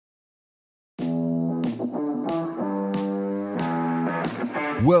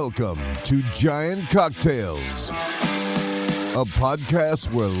Welcome to Giant Cocktails, a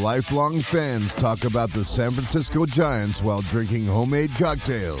podcast where lifelong fans talk about the San Francisco Giants while drinking homemade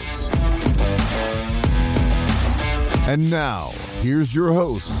cocktails. And now, here's your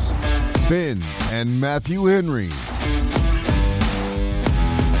hosts, Ben and Matthew Henry.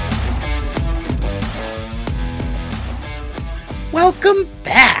 Welcome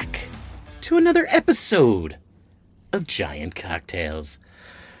back to another episode of Giant Cocktails.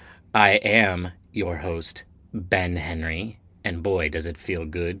 I am your host, Ben Henry, and boy, does it feel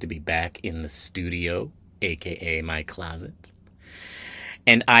good to be back in the studio, aka my closet.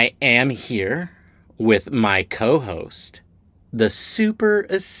 And I am here with my co-host, the super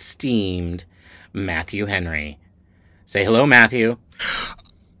esteemed Matthew Henry. Say hello, Matthew.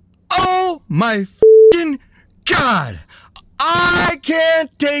 Oh my f***ing God! I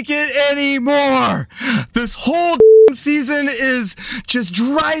can't take it anymore! This whole season is just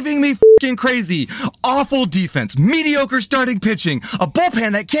driving me f***ing crazy. Awful defense, mediocre starting pitching, a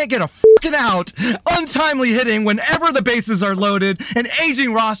bullpen that can't get a f***ing out, untimely hitting whenever the bases are loaded, an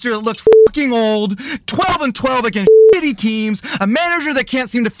aging roster that looks f***ing old, 12-12 against shitty teams, a manager that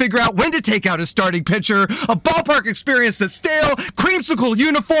can't seem to figure out when to take out his starting pitcher, a ballpark experience that's stale, creamsicle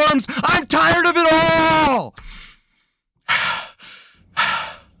uniforms. I'm tired of it all!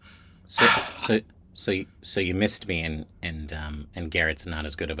 So you missed me, and Garrett's not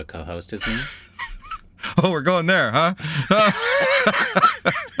as good of a co-host as me. Oh, we're going there, huh?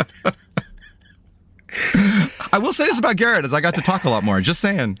 I will say this about Garrett, is I got to talk a lot more. Just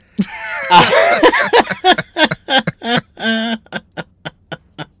saying.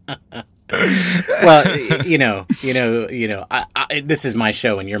 Well, this is my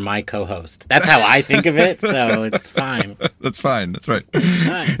show and you're my co-host. That's how I think of it, so it's fine. That's fine. That's right.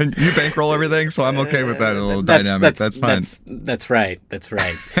 And you bankroll everything, so I'm okay with that little dynamic. That's fine. That's right.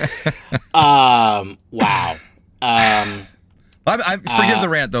 Wow. I forgive the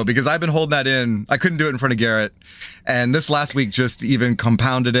rant, though, because I've been holding that in. I couldn't do it in front of Garrett. And this last week just even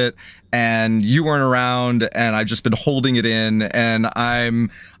compounded it. And you weren't around, and I've just been holding it in. And I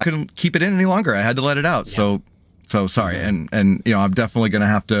couldn't keep it in any longer. I had to let it out. Yeah. So sorry. And I'm definitely going to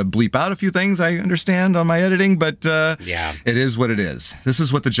have to bleep out a few things, I understand, on my editing. But It is what it is. This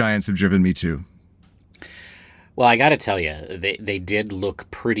is what the Giants have driven me to. Well, I got to tell you, they did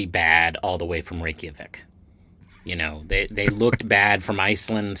look pretty bad all the way from Reykjavik. You know, they looked bad from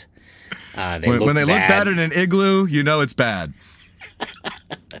Iceland. When they look bad in an igloo, you know it's bad.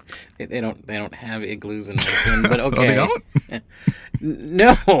 They don't have igloos in Iceland, but okay. Oh, they don't?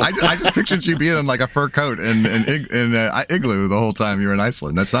 No. I just pictured you being in like a fur coat and an igloo the whole time you were in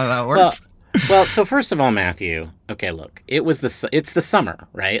Iceland. That's not how it works. Well, so first of all, Matthew, okay, look, it's the summer,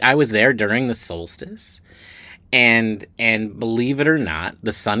 right? I was there during the solstice, and believe it or not,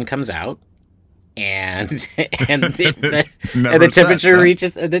 the sun comes out. And the temperature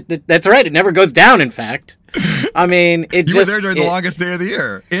reaches. That's right. It never goes down. In fact, I mean, you were there during the longest day of the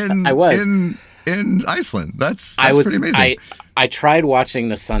year. I was in Iceland. That's pretty amazing. I tried watching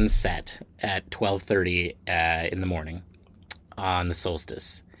the sunset at 12:30 in the morning on the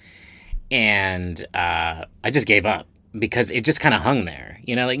solstice, and I just gave up because it just kind of hung there.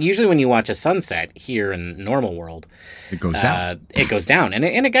 You know, like usually when you watch a sunset here in the normal world, it goes down. It goes down, and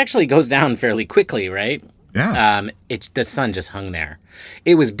it actually goes down fairly quickly, right? Yeah. The sun just hung there.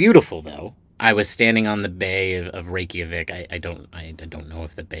 It was beautiful, though. I was standing on the bay of Reykjavik. I don't know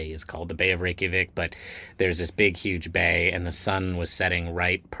if the bay is called the Bay of Reykjavik, but there's this big, huge bay, and the sun was setting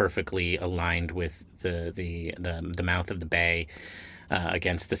right perfectly aligned with the mouth of the bay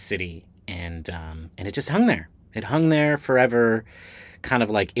against the city, and it just hung there. It hung there forever, kind of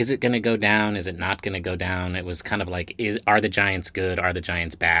like, is it going to go down? Is it not going to go down? It was kind of like, are the Giants good? Are the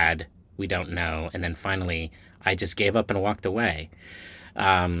Giants bad? We don't know. And then finally, I just gave up and walked away,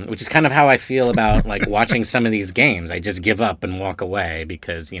 which is kind of how I feel about like watching some of these games. I just give up and walk away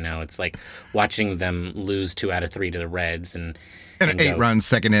because, it's like watching them lose 2 out of 3 to the Reds. And an 8-run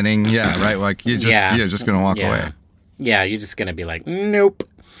second inning. Yeah, right. Like you're just going to walk away. Yeah, you're just going to be like, nope.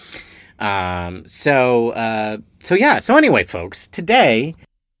 So anyway, folks, today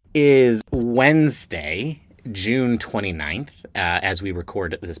is Wednesday, June 29th, as we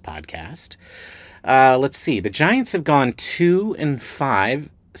record this podcast. Let's see. The Giants have gone 2-5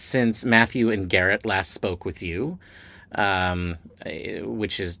 since Matthew and Garrett last spoke with you,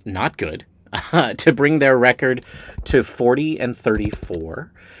 which is not good, to bring their record to 40-34.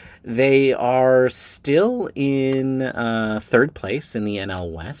 They are still in third place in the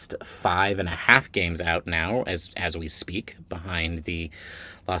NL West, 5.5 games out now as we speak, behind the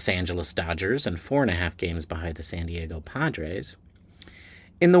Los Angeles Dodgers and 4.5 games behind the San Diego Padres.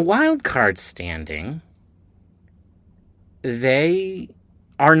 In the wild card standing, they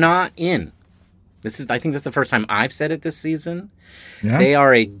are not in. I think this is the first time I've said it this season. Yeah. They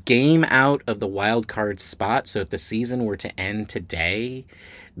are a game out of the wild card spot. So if the season were to end today,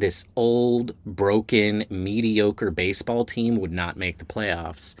 this old, broken, mediocre baseball team would not make the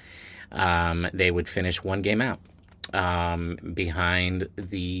playoffs. They would finish one game out behind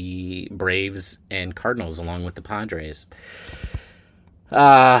the Braves and Cardinals, along with the Padres.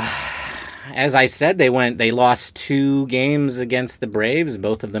 As I said, they lost 2 games against the Braves,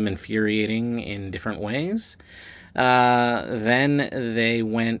 both of them infuriating in different ways. Then they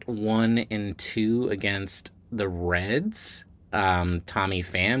went 1-2 against the Reds. Tommy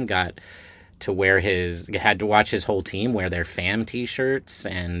Pham had to watch his whole team wear their Pham t-shirts,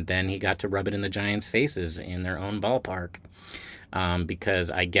 and then he got to rub it in the Giants' faces in their own ballpark.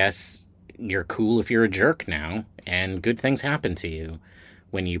 Because I guess you're cool if you're a jerk now, and good things happen to you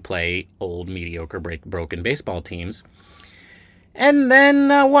when you play old, mediocre, broken baseball teams. And then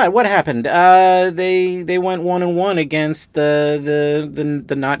what happened? They went 1-1 against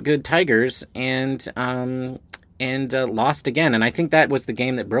the not good Tigers and lost again. And I think that was the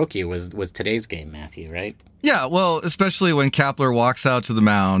game that broke you. Was today's game, Matthew? Right? Yeah. Well, especially when Kapler walks out to the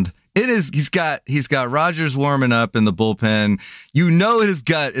mound. He's got Rogers warming up in the bullpen. You know his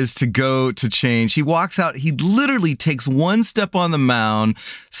gut is to go to change. He walks out. He literally takes one step on the mound,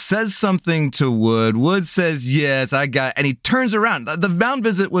 says something to Wood. Wood says, "Yes, I got," and he turns around. The mound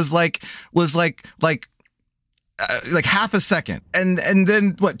visit was like half a second, and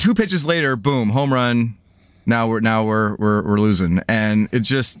then 2 pitches later, boom, home run. Now we're losing, and it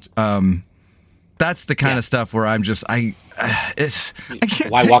just that's the kind of stuff where I'm just I can't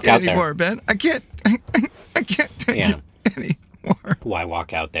Why take walk it out anymore, there? Ben. I can't take it anymore. Why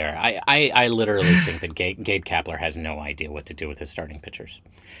walk out there? I literally think that Gabe Kapler has no idea what to do with his starting pitchers.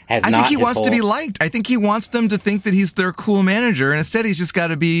 I think he wants to be liked. I think he wants them to think that he's their cool manager, and instead he's just got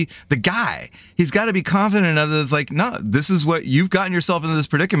to be the guy. He's got to be confident of it. It's like, no, this is what you've gotten yourself into this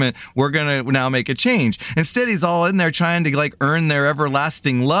predicament. We're going to now make a change. Instead, he's all in there trying to earn their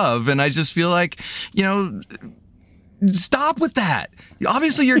everlasting love, and I just feel like, stop with that.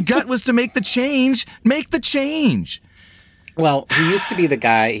 Obviously, your gut was to make the change. Make the change. Well, he used to be the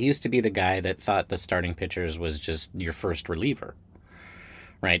guy that thought the starting pitchers was just your first reliever.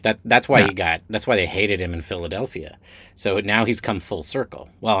 Right? That's why that's why they hated him in Philadelphia. So now he's come full circle.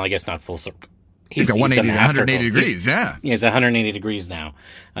 Well, I guess not full circle. He's got 180 degrees, yeah. He's 180 degrees now.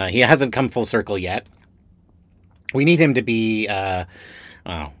 He hasn't come full circle yet. We need him to be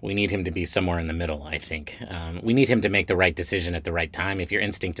somewhere in the middle, I think. We need him to make the right decision at the right time. If your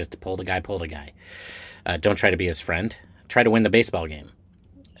instinct is to pull the guy, pull the guy. Don't try to be his friend. Try to win the baseball game.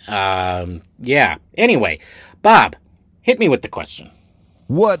 Yeah. Anyway, Bob, hit me with the question.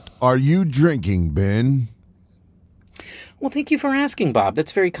 What are you drinking, Ben? Well, thank you for asking, Bob.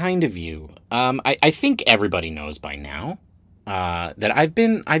 That's very kind of you. I think everybody knows by now that I've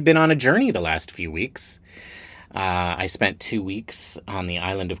been on a journey the last few weeks. I spent 2 weeks on the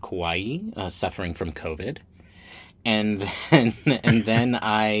island of Kauai, suffering from COVID, and then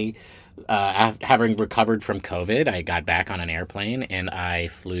I, having recovered from COVID, I got back on an airplane and I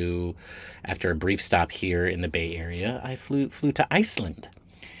flew. After a brief stop here in the Bay Area, I flew to Iceland.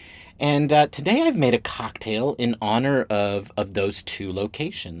 And today I've made a cocktail in honor of those 2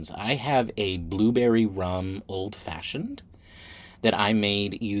 locations. I have a blueberry rum old-fashioned that I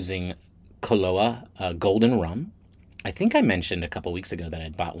made using Koloa golden rum. I think I mentioned a couple weeks ago that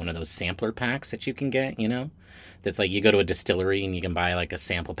I'd bought one of those sampler packs that you can get, that's like you go to a distillery and you can buy like a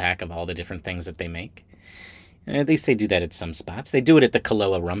sample pack of all the different things that they make. And at least they do that at some spots. They do it at the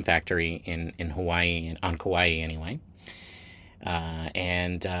Koloa Rum Factory in Hawaii, on Kauai anyway.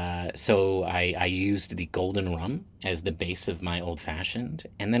 So I used the golden rum as the base of my old-fashioned.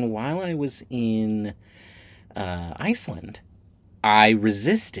 And then while I was in Iceland, I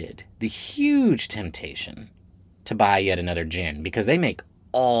resisted the huge temptation to buy yet another gin, because they make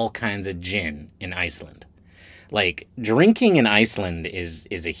all kinds of gin in Iceland. Like, drinking in Iceland is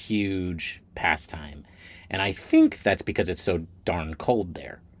a huge pastime. And I think that's because it's so darn cold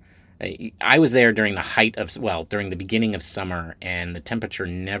there. I was there during during the beginning of summer, and the temperature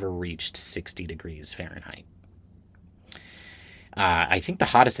never reached 60 degrees Fahrenheit. I think the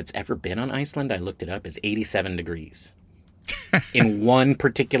hottest it's ever been on Iceland, I looked it up, is 87 degrees. In one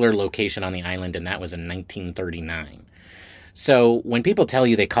particular location on the island, and that was in 1939. So when people tell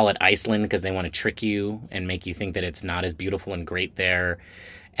you they call it Iceland because they want to trick you and make you think that it's not as beautiful and great there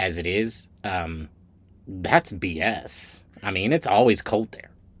as it is, that's BS. I mean, it's always cold there,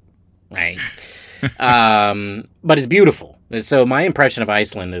 right? But it's beautiful. So my impression of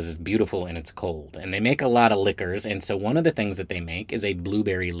Iceland is it's beautiful and it's cold. And they make a lot of liquors. And so one of the things that they make is a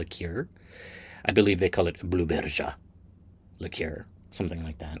blueberry liqueur. I believe they call it blueberja liqueur, something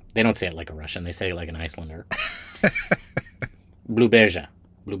like that. They don't say it like a Russian. They say it like an Icelander. Blueberja.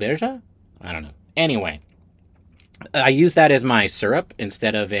 Blueberja? I don't know. Anyway, I use that as my syrup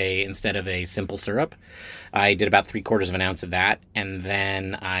instead of a simple syrup. I did about 3/4 of an ounce of that, and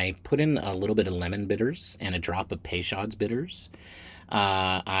then I put in a little bit of lemon bitters and a drop of Peychaud's bitters.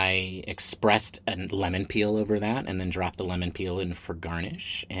 I expressed a lemon peel over that, and then dropped the lemon peel in for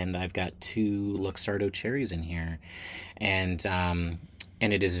garnish. And I've got 2 Luxardo cherries in here, and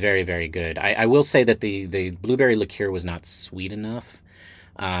it is very, very good. I will say that the blueberry liqueur was not sweet enough.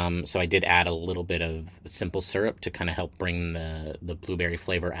 So I did add a little bit of simple syrup to kind of help bring the blueberry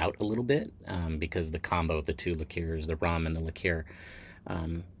flavor out a little bit, because the combo of the 2 liqueurs, the rum and the liqueur,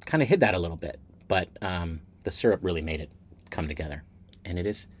 kind of hid that a little bit. But the syrup really made it come together, and it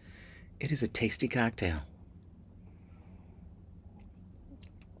is a tasty cocktail.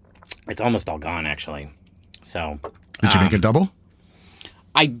 It's almost all gone, actually. So did you make a double?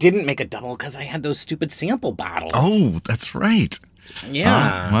 I didn't make a double because I had those stupid sample bottles. Oh, that's right.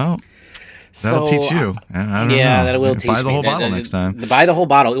 Yeah. Well, that'll teach you. I don't know. That will teach me. Buy the whole bottle next time. Buy the whole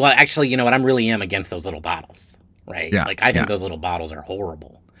bottle. Well, actually, you know what? I really am against those little bottles, right? Yeah, Like, I think those little bottles are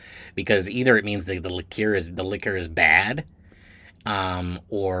horrible because either it means the liquor is bad,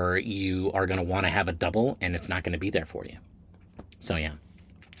 or you are going to want to have a double and it's not going to be there for you. So, yeah.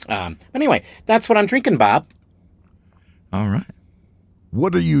 Anyway, that's what I'm drinking, Bob. All right.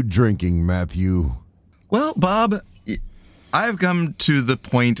 What are you drinking, Matthew? Well, Bob, I've come to the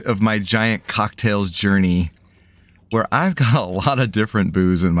point of my giant cocktails journey where I've got a lot of different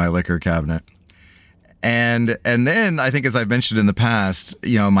booze in my liquor cabinet. And then I think, as I've mentioned in the past,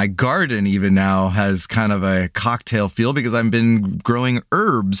 my garden even now has kind of a cocktail feel because I've been growing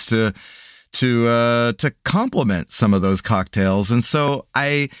herbs to complement some of those cocktails. And so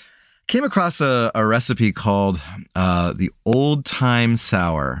I came across a recipe called the Old Thyme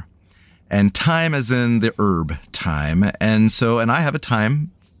Sour. And thyme as in the herb thyme. And I have a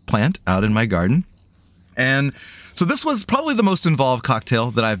thyme plant out in my garden. And so this was probably the most involved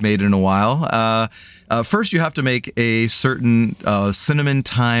cocktail that I've made in a while. First, you have to make a certain cinnamon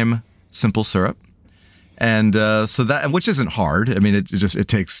thyme simple syrup. And so that, which isn't hard. I mean, it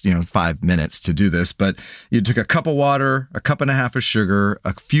takes 5 minutes to do this. But you took a cup of water, a cup and a half of sugar,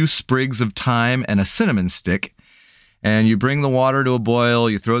 a few sprigs of thyme, and a cinnamon stick. And you bring the water to a boil,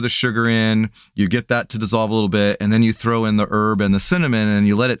 you throw the sugar in, you get that to dissolve a little bit, and then you throw in the herb and the cinnamon, and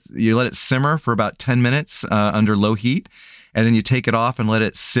you let it simmer for about 10 minutes under low heat. And then you take it off and let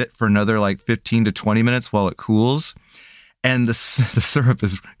it sit for another 15 to 20 minutes while it cools. And the syrup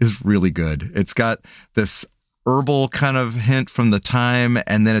is really good. It's got this herbal kind of hint from the thyme,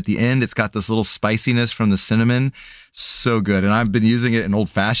 and then at the end it's got this little spiciness from the cinnamon. So good. And I've been using it in old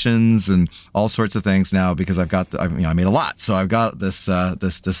fashions and all sorts of things now because I've got I made a lot, so I've got this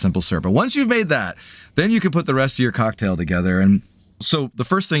simple syrup. But once you've made that, then you can put the rest of your cocktail together. And so the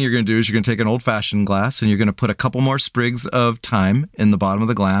first thing you're going to do is you're going to take an old-fashioned glass and you're going to put a couple more sprigs of thyme in the bottom of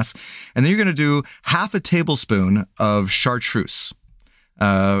the glass, and then you're going to do half a tablespoon of chartreuse.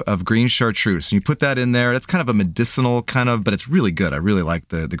 Of green chartreuse. And you put that in there. That's kind of a medicinal but it's really good. I really like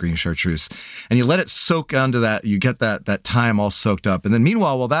the green chartreuse. And you let it soak onto that. You get that thyme all soaked up. And then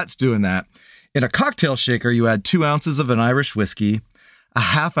meanwhile, while that's doing that, in a cocktail shaker, you add 2 ounces of an Irish whiskey, a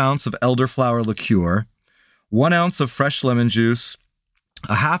half ounce of elderflower liqueur, 1 ounce of fresh lemon juice,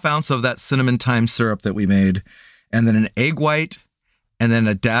 a half ounce of that cinnamon thyme syrup that we made, and then an egg white, and then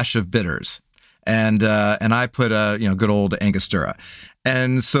a dash of bitters. And I put good old Angostura.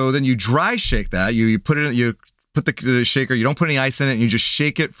 And so then you dry shake that. You put the shaker, you don't put any ice in it, and you just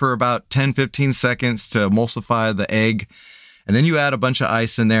shake it for about 10-15 seconds to emulsify the egg. And then you add a bunch of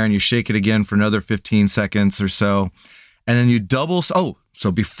ice in there and you shake it again for another 15 seconds or so. And then you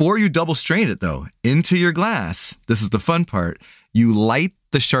so before you double strain it though, into your glass, this is the fun part, you light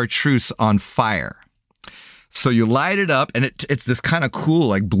the chartreuse on fire. So you light it up, and it's this kind of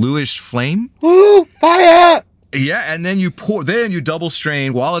cool, bluish flame. Woo! Fire! Yeah, and then you double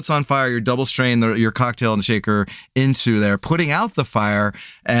strain while it's on fire. You double strain your cocktail in the shaker into there, putting out the fire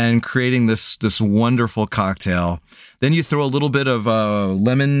and creating this wonderful cocktail. Then you throw a little bit of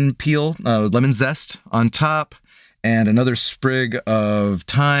lemon peel, lemon zest on top, and another sprig of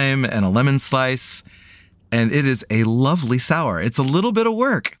thyme and a lemon slice. and it is a lovely sour. It's a little bit of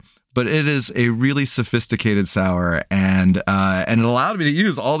work, but it is a really sophisticated sour, and it allowed me to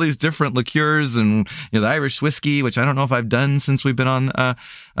use all these different liqueurs and the Irish whiskey, which I don't know if I've done since we've been on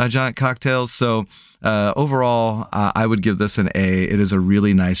Giant Cocktails. So overall, I would give this an A. It is a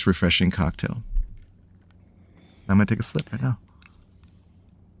really nice, refreshing cocktail. I'm gonna take a sip right now.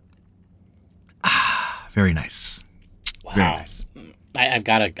 Very nice. Wow. Very nice. I've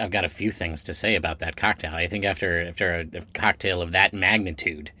got a few things to say about that cocktail. I think after a cocktail of that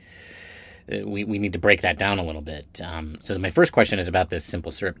magnitude, we need to break that down a little bit. So my first question is about this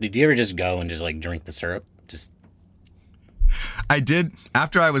simple syrup. Did you ever just go and just like drink the syrup? I did.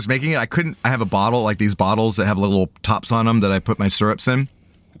 After I was making it, I have a bottle, like these bottles that have little tops on them that I put my syrups in.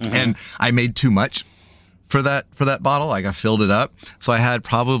 Mm-hmm. And I made too much for that bottle. Like I filled it up. So I had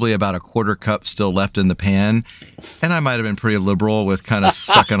probably about a quarter cup still left in the pan. And I might have been pretty liberal with kind of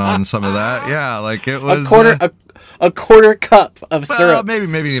sucking on some of that. Yeah, like it was a quarter cup of syrup.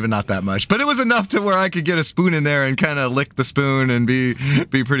 Maybe even not that much, but it was enough to where I could get a spoon in there and kind of lick the spoon and be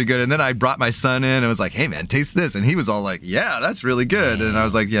pretty good. And then I brought my son in and was like, "Hey man, taste this," and he was all like, "Yeah, that's really good." And I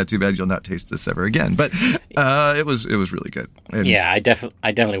was like, "Yeah, too bad you'll not taste this ever again." But it was really good. And yeah, I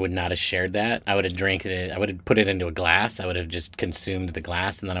definitely would not have shared that. I would have drank it. I would have put it into a glass. I would have just consumed the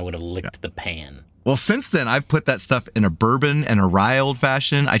glass, and then I would have licked the pan. Well, since then, I've put that stuff in a bourbon and a rye old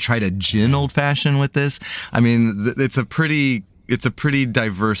fashioned. I tried a gin old fashioned with this. I mean, it's a pretty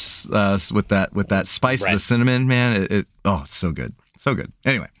diverse with that spice, right. The cinnamon, man. It's so good, so good.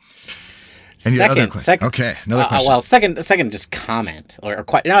 Anyway, another question. Well, second, just comment I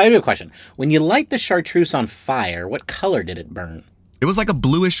do a question. When you light the chartreuse on fire, what color did it burn? It was like a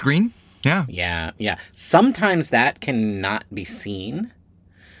bluish green. Yeah. Yeah. Sometimes that cannot be seen.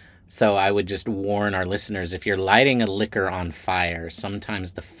 So I would just warn our listeners, if you're lighting a liquor on fire,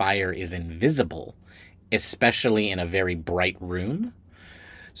 sometimes the fire is invisible, especially in a very bright room.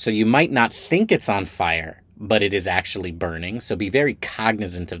 So you might not think it's on fire, but it is actually burning. So be very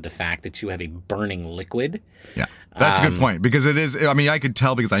cognizant of the fact that you have a burning liquid. Yeah, that's a good point, because it is, I mean, I could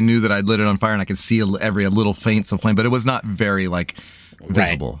tell because I knew that I'd lit it on fire and I could see a little faint of flame, but it was not very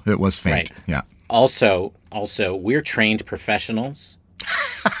visible. Right. It was faint. Right. Yeah. Also, we're trained professionals.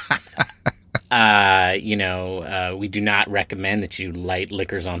 We do not recommend that you light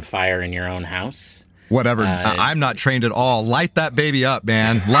liquors on fire in your own house. Whatever. I'm not trained at all. Light that baby up,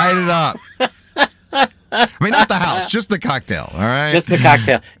 man. Light it up. I mean, not the house, just the cocktail. All right. Just the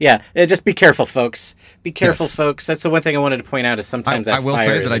cocktail. Yeah. Just be careful, folks. Be careful, folks. That's the one thing I wanted to point out is sometimes I will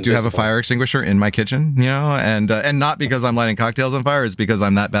say that I do have a fire extinguisher in my kitchen, and not because I'm lighting cocktails on fire, it's because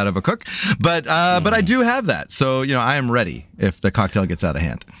I'm that bad of a cook. But I do have that. So, I am ready if the cocktail gets out of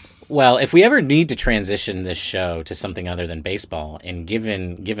hand. Well, if we ever need to transition this show to something other than baseball, and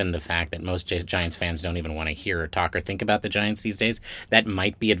given the fact that most Giants fans don't even want to hear or talk or think about the Giants these days, that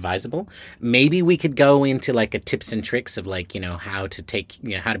might be advisable. Maybe we could go into like a tips and tricks of how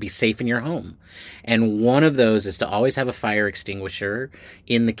to be safe in your home. And one of those is to always have a fire extinguisher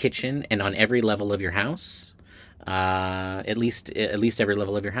in the kitchen and on every level of your house. At least every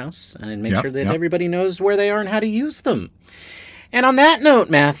level of your house, and make sure that everybody knows where they are and how to use them. And on that note,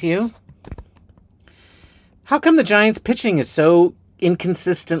 Matthew, how come the Giants' pitching is so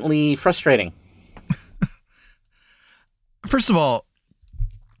inconsistently frustrating? First of all,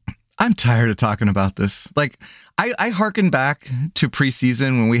 I'm tired of talking about this. Like, I hearken back to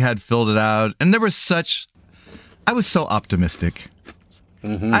preseason when we had filled it out, and I was so optimistic.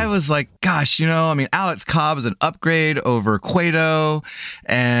 Mm-hmm. I was like, gosh, Alex Cobb is an upgrade over Cueto,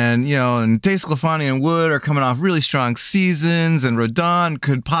 and DeSclafani and Wood are coming off really strong seasons, and Rodon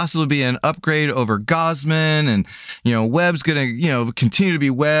could possibly be an upgrade over Gausman, and, Webb's going to, continue to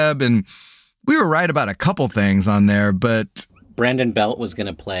be Webb, and we were right about a couple things on there, but... Brandon Belt was going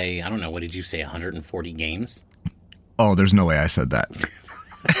to play, I don't know, what did you say, 140 games? Oh, there's no way I said that.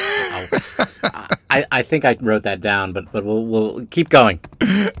 I think I wrote that down, but we'll keep going.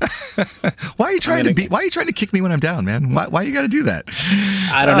 Why are you trying to kick me when I'm down, man? Why you got to do that?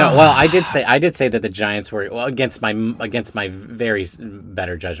 I don't know. Well, I did say that the Giants were against my very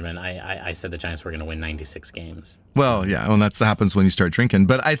better judgment. I said the Giants were going to win 96 games. Well, yeah, that happens when you start drinking.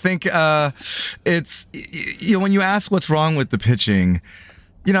 But I think it's when you ask what's wrong with the pitching,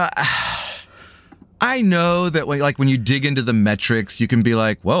 I know that when you dig into the metrics, you can be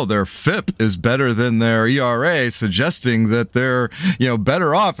like, well, their FIP is better than their ERA, suggesting that they're,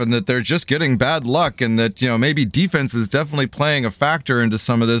 better off and that they're just getting bad luck and that, maybe defense is definitely playing a factor into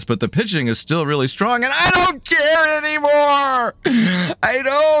some of this, but the pitching is still really strong. And I don't care anymore. I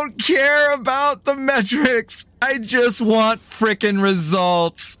don't care about the metrics. I just want frickin'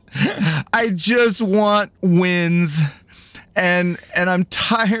 results. I just want wins. And I'm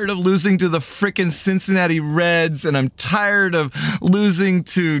tired of losing to the frickin' Cincinnati Reds, and I'm tired of losing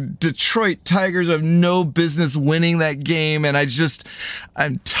to Detroit Tigers who have no business winning that game, and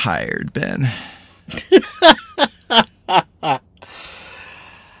I'm tired, Ben.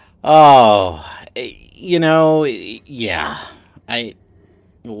 Oh, yeah.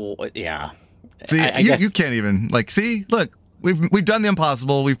 Yeah. See, I guess... you can't even, see, look, we've done the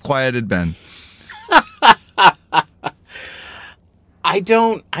impossible. We've quieted Ben. I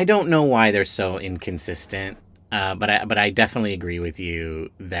don't know why they're so inconsistent, but I definitely agree with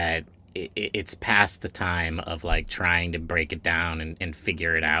you that it's past the time of trying to break it down and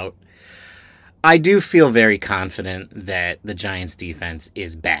figure it out. I do feel very confident that the Giants defense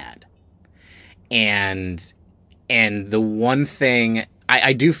is bad, and the one thing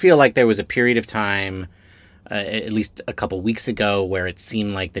I do feel like there was a period of time, at least a couple weeks ago, where it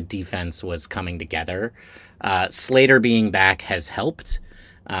seemed like the defense was coming together. Slater being back has helped.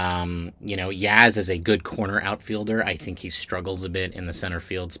 Yaz is a good corner outfielder. I think he struggles a bit in the center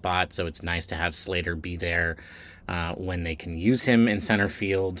field spot, so it's nice to have Slater be there when they can use him in center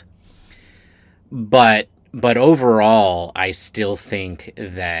field. But overall, I still think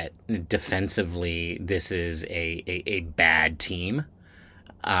that defensively this is a bad team.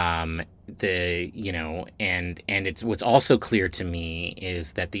 And it's what's also clear to me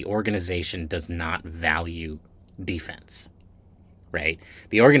is that the organization does not value defense, right?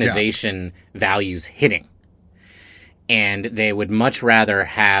 The organization values hitting, and they would much rather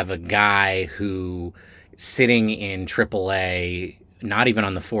have a guy who sitting in AAA, not even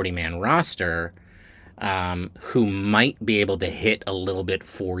on the 40-man roster, who might be able to hit a little bit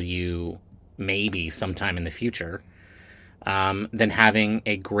for you maybe sometime in the future, than having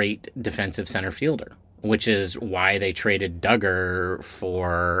a great defensive center fielder, which is why they traded Duggar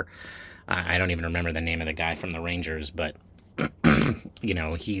for, I don't even remember the name of the guy from the Rangers, but,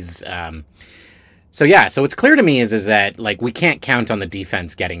 he's, so it's clear to me is that, we can't count on the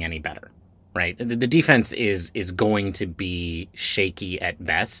defense getting any better, right? The defense is going to be shaky at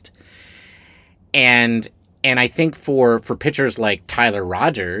best. And I think for pitchers like Tyler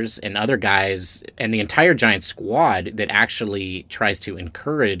Rogers and other guys and the entire Giants squad that actually tries to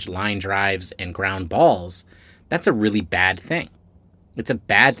encourage line drives and ground balls, that's a really bad thing. It's a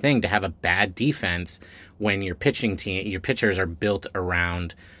bad thing to have a bad defense when your pitchers are built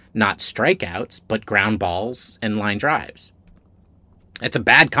around not strikeouts, but ground balls and line drives. It's a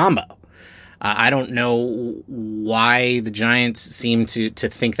bad combo. I don't know why the Giants seem to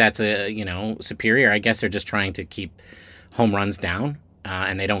think that's superior. I guess they're just trying to keep home runs down,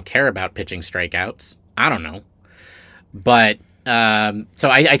 and they don't care about pitching strikeouts. I don't know, but so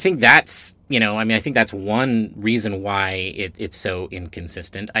I think that's I think that's one reason why it's so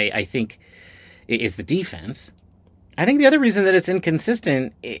inconsistent. I think it is the defense. I think the other reason that it's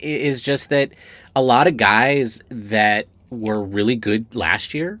inconsistent is just that a lot of guys that were really good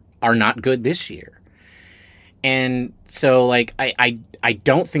last year are not good this year. And so I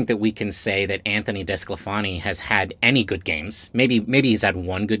don't think that we can say that Anthony DeSclafani has had any good games. Maybe he's had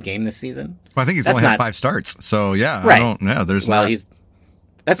one good game this season. Well, I think he's only had 5 starts. So yeah, right. I don't know.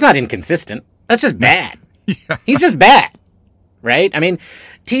 That's not inconsistent. That's just bad. Yeah. He's just bad. Right? I mean,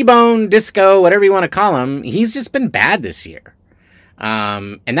 T-Bone, Disco, whatever you want to call him, he's just been bad this year.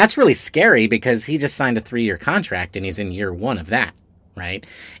 And that's really scary because he just signed a 3-year contract and he's in year 1 of that. Right?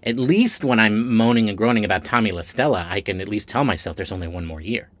 At least when I'm moaning and groaning about Tommy La Stella, I can at least tell myself there's only 1 more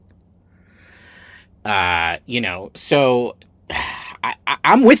year. So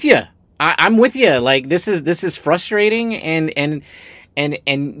I'm with you. I'm with you. This is frustrating and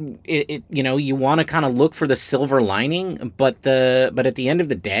it you want to kind of look for the silver lining, but at the end of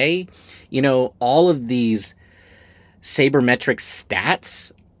the day, all of these sabermetric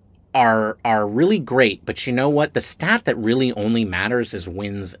stats are really great, but you know what? The stat that really only matters is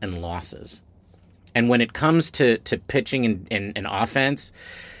wins and losses. And when it comes to pitching and offense,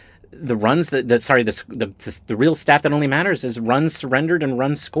 the runs the real stat that only matters is runs surrendered and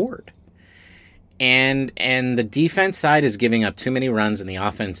runs scored. And the defense side is giving up too many runs and the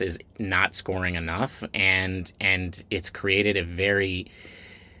offense is not scoring enough, and it's created a very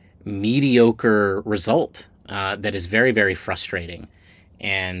mediocre result that is very, very frustrating.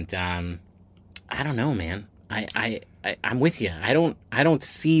 And I don't know, man. I'm with you. I don't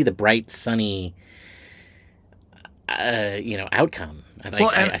see the bright, sunny, outcome.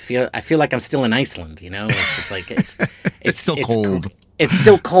 I feel like I'm still in Iceland. It's like it's still cold. It's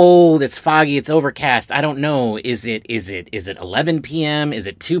still cold. It's foggy. It's overcast. I don't know. Is it 11 p.m.? Is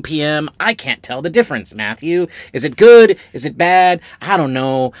it 2 p.m.? I can't tell the difference, Matthew. Is it good? Is it bad? I don't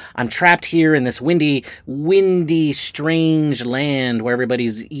know. I'm trapped here in this windy, strange land where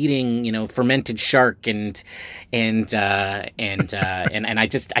everybody's eating, fermented shark and I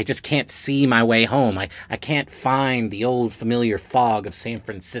just can't see my way home. I can't find the old familiar fog of San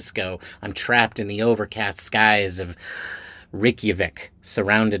Francisco. I'm trapped in the overcast skies of Reykjavik,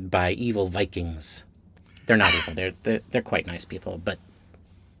 surrounded by evil Vikings. They're not evil. They're quite nice people, but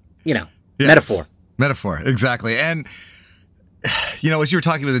yes. Metaphor, exactly. And as you were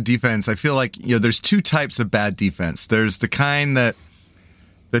talking about the defense, I feel like there's two types of bad defense. There's the kind that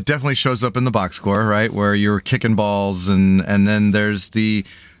definitely shows up in the box score, right, where you're kicking balls, and then there's the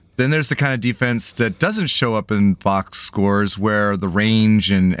kind of defense that doesn't show up in box scores, where the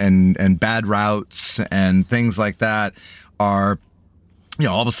range and bad routes and things like that are,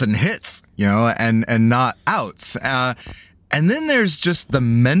 all of a sudden hits, and not outs. And then there's just the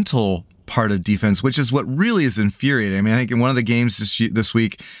mental part of defense, which is what really is infuriating. I mean, I think in one of the games this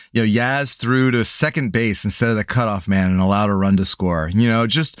week, Yaz threw to second base instead of the cutoff man and allowed a run to score.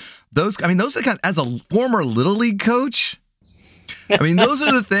 Just those. I mean, those are as a former Little League coach. I mean, those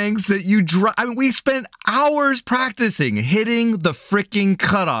are the things that we spent hours practicing hitting the freaking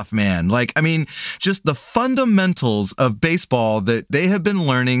cutoff man. Just the fundamentals of baseball that they have been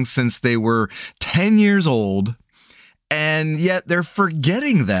learning since they were 10 years old. And yet they're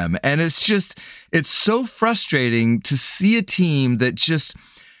forgetting them. And it's so frustrating to see a team that just,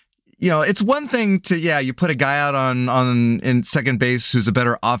 it's one thing to, you put a guy out in second base who's a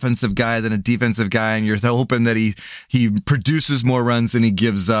better offensive guy than a defensive guy, and you're hoping that he produces more runs than he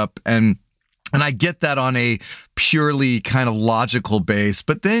gives up. And I get that on a purely kind of logical base.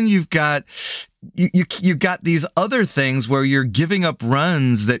 But then you've got these other things where you're giving up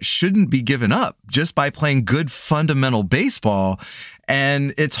runs that shouldn't be given up just by playing good fundamental baseball.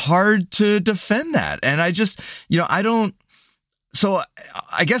 And it's hard to defend that. And I just, So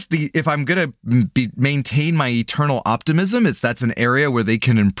I guess if I'm going to maintain my eternal optimism, that's an area where they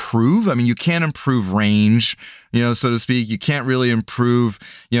can improve. I mean, you can't improve range, so to speak. You can't really improve,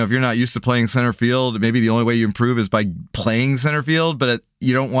 if you're not used to playing center field, maybe the only way you improve is by playing center field, but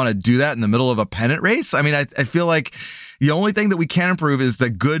you don't want to do that in the middle of a pennant race. I mean, I feel like the only thing that we can improve is the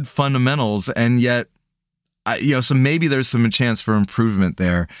good fundamentals. And yet, so maybe there's some chance for improvement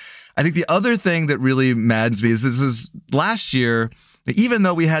there. I think the other thing that really maddens me is this is last year, even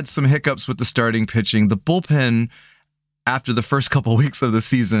though we had some hiccups with the starting pitching, the bullpen after the first couple of weeks of the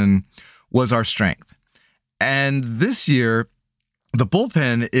season was our strength. And this year, the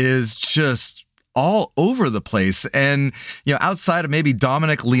bullpen is just all over the place. And, outside of maybe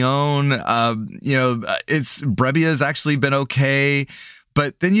Dominic Leone, Brebbia has actually been okay.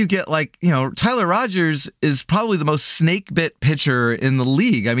 But then you get Tyler Rogers is probably the most snake bit pitcher in the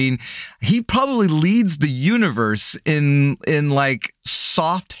league. I mean, he probably leads the universe in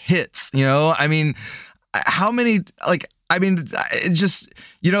soft hits, I mean, how many, I'm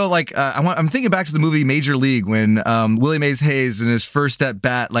thinking back to the movie Major League when Willie Mays Hayes in his first at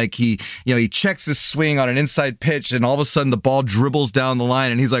bat, he checks his swing on an inside pitch, and all of a sudden the ball dribbles down the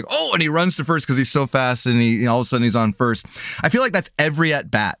line, and he's like, oh, and he runs to first because he's so fast, and all of a sudden he's on first. I feel like that's every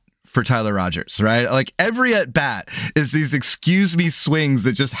at bat for Tyler Rogers, right? Every at bat is these excuse me swings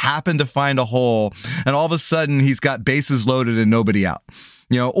that just happen to find a hole, and all of a sudden he's got bases loaded and nobody out.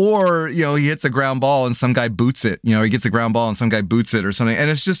 Or he hits a ground ball and some guy boots it, he gets a ground ball and some guy boots it or something. And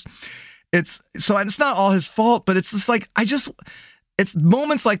it's not all his fault, but it's just it's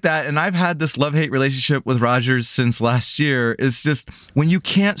moments like that. And I've had this love-hate relationship with Rogers since last year. It's just when you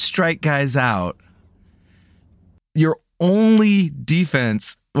can't strike guys out, your only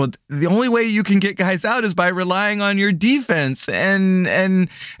defense, the only way you can get guys out is by relying on your defense, and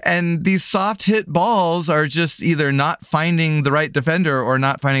these soft hit balls are just either not finding the right defender or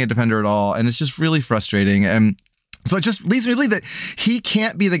not finding a defender at all, and it's just really frustrating. And so it just leads me to believe that he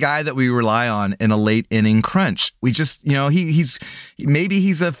can't be the guy that we rely on in a late inning crunch. We just, he's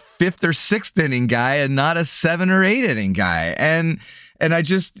a fifth or sixth inning guy and not a 7 or 8 inning guy,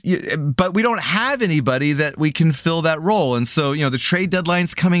 but we don't have anybody that we can fill that role. And so, the trade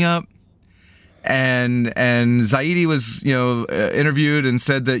deadline's coming up. And Zaidi was, interviewed and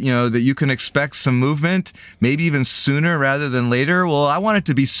said that, that you can expect some movement, maybe even sooner rather than later. Well, I want it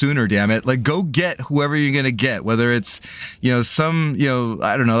to be sooner, damn it. Like, go get whoever you're going to get, whether it's, I don't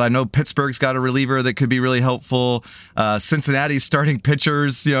know. I know Pittsburgh's got a reliever that could be really helpful. Cincinnati's starting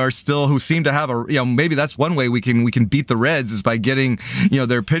pitchers, are still, who seem to have maybe that's one way we can beat the Reds is by getting,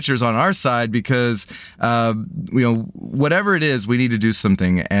 their pitchers on our side because, whatever it is, we need to do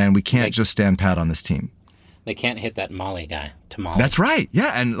something and we can't just stand pat on this team. They can't hit that Molly guy, Tamale. That's right.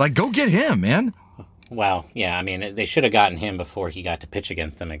 Yeah, and go get him, man. Well, yeah, I mean, they should have gotten him before he got to pitch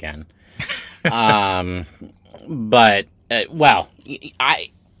against them again. Well,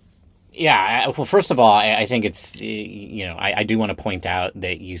 first of all, I think it's, I do want to point out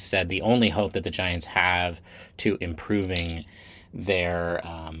that you said the only hope that the Giants have to improving their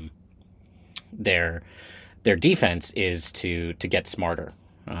defense is to get smarter.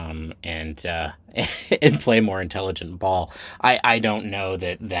 And play more intelligent ball. I don't know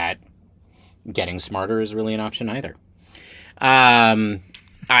that getting smarter is really an option either.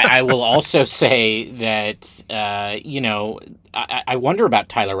 I will also say that I wonder about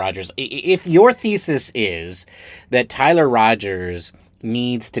Tyler Rogers. If your thesis is that Tyler Rogers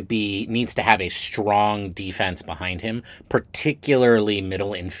needs to have a strong defense behind him, particularly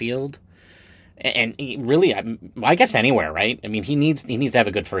middle infield. And really, I guess anywhere, right? I mean, he needs to have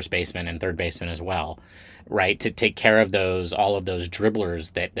a good first baseman and third baseman as well, right? To take care of all of those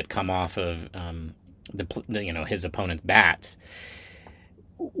dribblers that come off of his opponent's bats.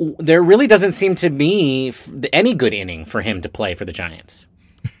 There really doesn't seem to be any good inning for him to play for the Giants,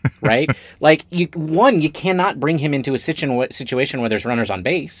 right? Like you cannot bring him into a situation where there's runners on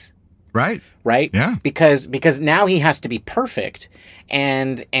base. Right. Yeah. Because now he has to be perfect,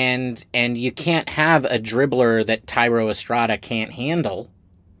 and you can't have a dribbler that Thairo Estrada can't handle,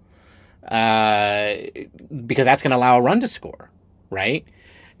 because that's going to allow a run to score, right?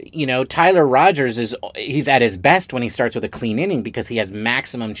 Tyler Rogers he's at his best when he starts with a clean inning because he has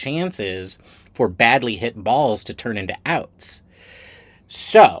maximum chances for badly hit balls to turn into outs.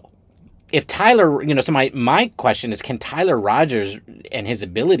 So, if Tyler, so my question is, can Tyler Rogers and his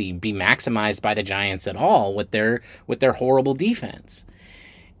ability be maximized by the Giants at all with their horrible defense?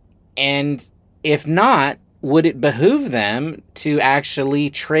 And if not, would it behoove them to actually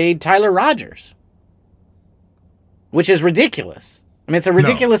trade Tyler Rogers? Which is ridiculous. I mean, it's a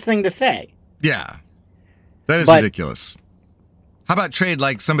ridiculous thing to say. Yeah, that is ridiculous. How about trade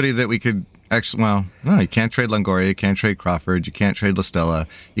somebody that we could actually? Well, no, you can't trade Longoria, you can't trade Crawford, you can't trade La Stella,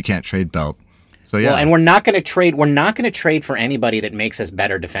 you can't trade Belt. So yeah, and we're not going to trade. We're not going to trade for anybody that makes us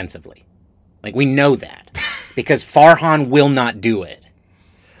better defensively. We know that because Farhan will not do it.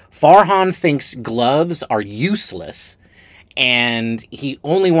 Farhan thinks gloves are useless, and he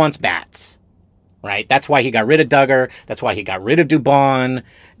only wants bats. Right? That's why he got rid of Duggar. That's why he got rid of Dubon.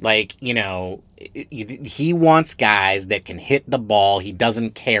 He wants guys that can hit the ball. He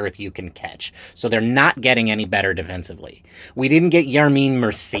doesn't care if you can catch. So they're not getting any better defensively. We didn't get Yermin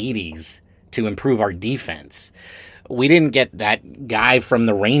Mercedes to improve our defense. We didn't get that guy from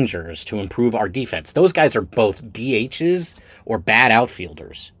the Rangers to improve our defense. Those guys are both DHs or bad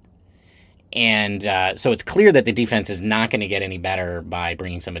outfielders. And so it's clear that the defense is not going to get any better by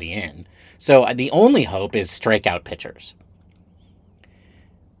bringing somebody in. So the only hope is strikeout pitchers,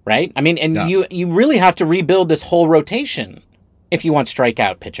 right? I mean, and you really have to rebuild this whole rotation if you want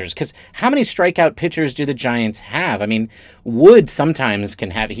strikeout pitchers. Because how many strikeout pitchers do the Giants have? I mean, Wood sometimes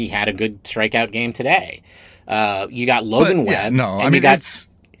can have. He had a good strikeout game today. You got Logan Webb. It's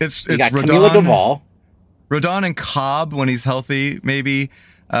you got Camilo Duvall, Rodon and Cobb when he's healthy, maybe.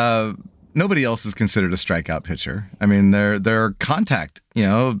 Nobody else is considered a strikeout pitcher. I mean, they're contact,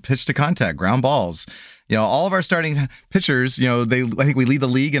 pitch to contact, ground balls. All of our starting pitchers, I think we lead the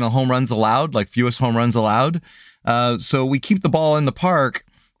league in home runs allowed, fewest home runs allowed. So we keep the ball in the park,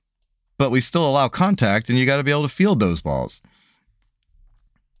 but we still allow contact, and you got to be able to field those balls.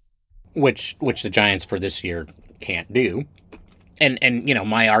 Which the Giants for this year can't do. And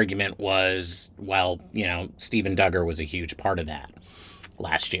my argument was, Steven Duggar was a huge part of that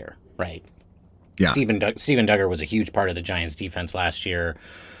last year. Right. Yeah. Steven Duggar was a huge part of the Giants' defense last year,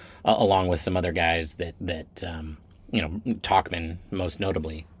 along with some other guys that Tauchman most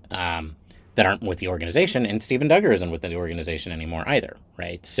notably, that aren't with the organization, and Steven Duggar isn't with the organization anymore either.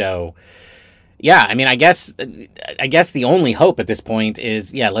 Right. So, yeah, I mean, I guess the only hope at this point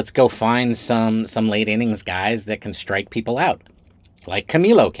is, let's go find some late innings guys that can strike people out, like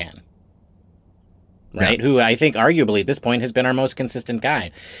Camilo can. right? Yeah. Who I think arguably at this point has been our most consistent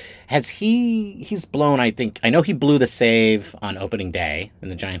guy. He's blown, I know he blew the save on opening day,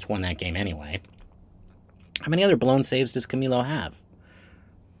 and the Giants won that game anyway. How many other blown saves does Camilo have?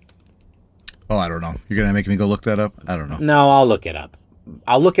 Oh, I don't know. You're going to make me go look that up? I don't know. No, I'll look it up.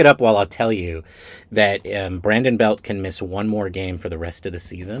 I'll look it up while I'll tell you that Brandon Belt can miss one more game for the rest of the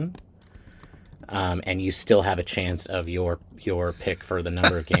season, and you still have a chance of your pick for the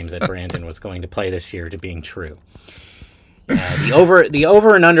number of games that Brandon was going to play this year to being true. The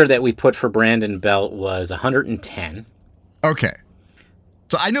over and under that we put for Brandon Belt was 110. Okay.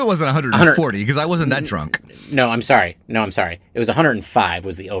 So I knew it wasn't 140 because I wasn't that drunk. No, I'm sorry. It was 105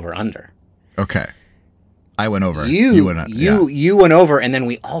 was the over under. Okay. I went over. You went you went over, and then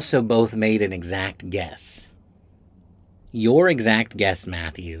we also both made an exact guess. Your exact guess,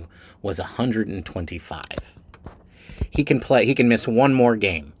 Matthew, was 125. He can miss one more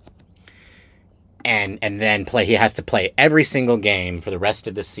game. And then play. He has to play every single game for the rest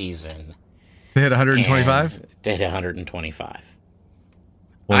of the season. To hit 125? To hit 125.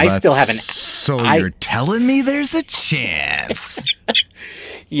 Well, I still haven't. So you're telling me there's a chance?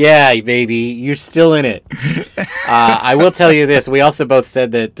 Yeah, baby, you're still in it. I will tell you this: we also both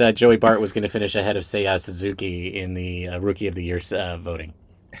said that Joey Bart was going to finish ahead of Seiya Suzuki in the Rookie of the Year voting.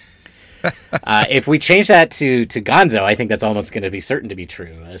 If we change that to Gonzo, I think that's almost going to be certain to be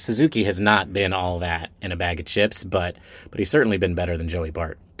true. Suzuki has not been all that in a bag of chips, but he's certainly been better than Joey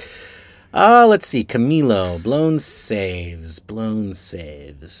Bart. Let's see. Camilo, blown saves.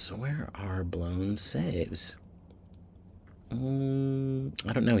 Where are blown saves? I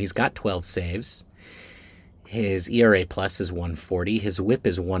don't know. He's got 12 saves. His ERA plus is 140. His whip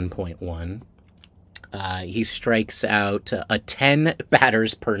is 1.1. He strikes out 10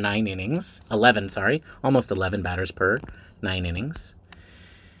 batters per 9 innings. 11, sorry. Almost 11 batters per 9 innings.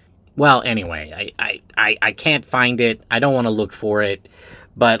 Well, anyway, I can't find it. I don't want to look for it.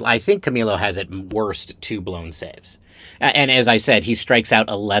 But I think Camilo has at worst 2 blown saves. And as I said, he strikes out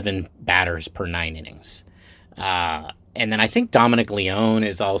 11 batters per 9 innings. And then I think Dominic Leone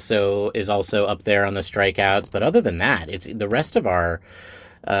is also up there on the strikeouts. But other than that, it's the rest of our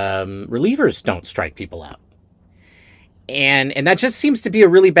relievers don't strike people out. And that just seems to be a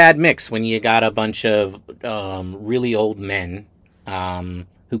really bad mix when you got a bunch of really old men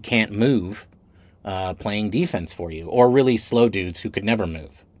who can't move playing defense for you, or really slow dudes who could never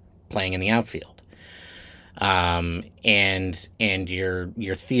move playing in the outfield. And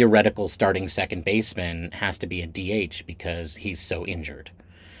your theoretical starting second baseman has to be a DH because he's so injured.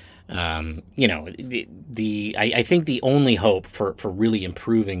 I think the only hope for really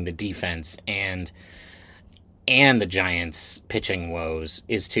improving the defense and the Giants' pitching woes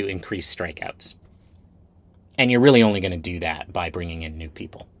is to increase strikeouts. And you're really only going to do that by bringing in new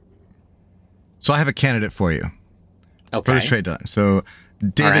people. So I have a candidate for you. Okay. For the trade deadline. So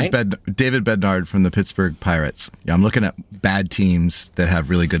David Bednar from the Pittsburgh Pirates. Yeah, I'm looking at bad teams that have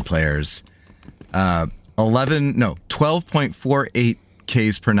really good players. 12.48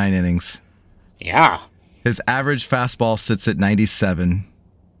 Ks per 9 innings. Yeah. His average fastball sits at 97.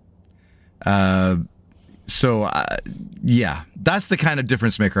 Yeah, that's the kind of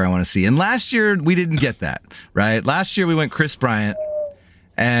difference maker I want to see. And last year we didn't get that, right? Last year we went Chris Bryant,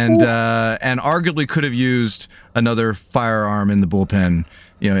 and arguably could have used another firearm in the bullpen,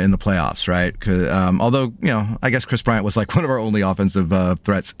 in the playoffs, right? Although, I guess Chris Bryant was like one of our only offensive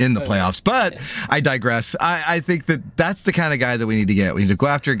threats in the playoffs. But I digress. I think that's the kind of guy that we need to get. We need to go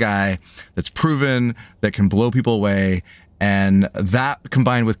after a guy that's proven, that can blow people away, and that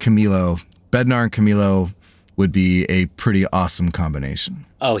combined with Camilo, Bednar and Camilo would be a pretty awesome combination.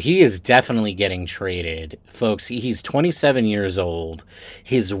 Oh, he is definitely getting traded. Folks, he's 27 years old.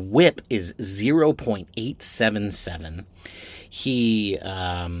 His whip is 0.877. He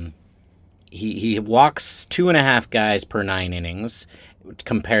walks 2.5 guys per 9 innings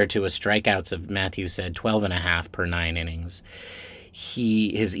compared to a strikeouts of, Matthew said, 12.5 per 9 innings.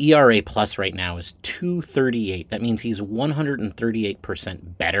 His ERA plus right now is 2.38. That means he's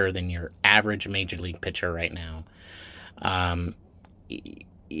 138% better than your average major league pitcher right now.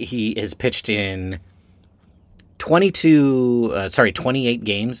 He has pitched in 28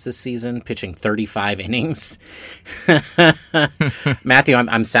 games this season, pitching 35 innings. Matthew,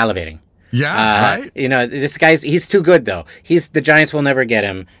 I'm salivating. Yeah, right? This he's too good, though. The Giants will never get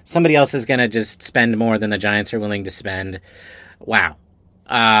him. Somebody else is going to just spend more than the Giants are willing to spend. Wow.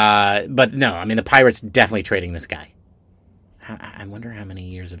 But no, the Pirates definitely trading this guy. I wonder how many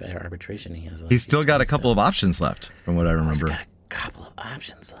years of arbitration he has left. He's still got a couple of options left, from what I remember. He's got a couple of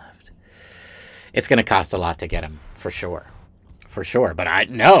options left. It's going to cost a lot to get him, for sure. But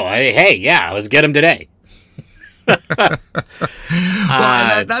let's get him today. Well,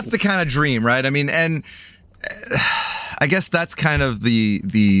 that's the kind of dream, right? I mean, and I guess that's kind of the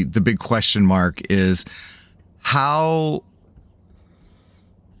big question mark is how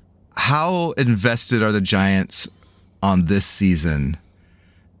invested are the Giants on this season,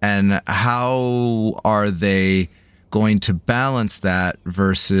 and how are they going to balance that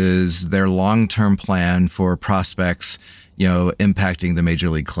versus their long-term plan for prospects, impacting the major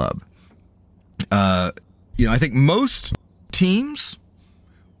league club? I think most teams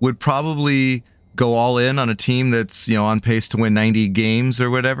would probably go all in on a team that's, on pace to win 90 games or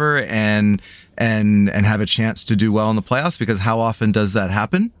whatever, and have a chance to do well in the playoffs, because how often does that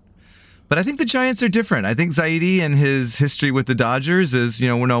happen? But I think the Giants are different. I think Zaidi and his history with the Dodgers is,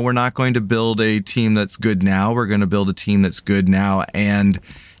 we're not going to build a team that's good now. We're going to build a team that's good now and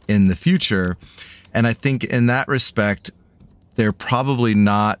in the future. And I think in that respect, they're probably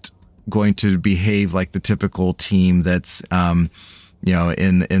not going to behave like the typical team that's, in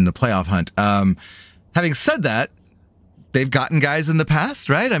the playoff hunt. Having said that, they've gotten guys in the past,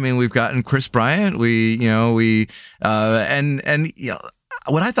 right? I mean, we've gotten Chris Bryant.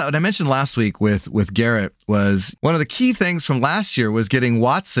 What I mentioned last week with Garrett was one of the key things from last year was getting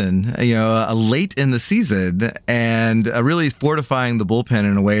Watson, late in the season, and really fortifying the bullpen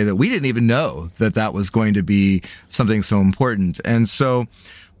in a way that we didn't even know that was going to be something so important. And so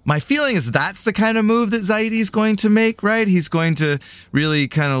my feeling is that's the kind of move that Zaidi is going to make, right? He's going to really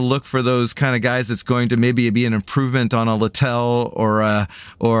kind of look for those kind of guys that's going to maybe be an improvement on a Littell or a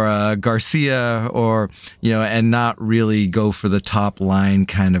Garcia, or, and not really go for the top line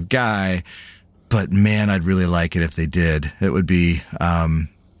kind of guy. But man, I'd really like it if they did. It would be, and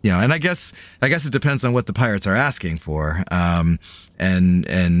I guess it depends on what the Pirates are asking for. And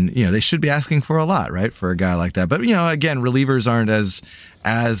they should be asking for a lot, right, for a guy like that. But again, relievers aren't as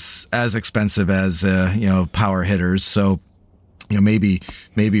expensive as power hitters. So maybe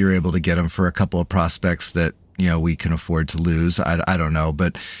you're able to get them for a couple of prospects that we can afford to lose. I don't know,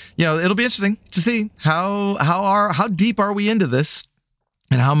 but it'll be interesting to see how deep are we into this,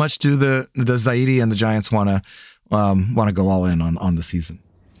 and how much do the Zaidi and the Giants want to go all in on the season.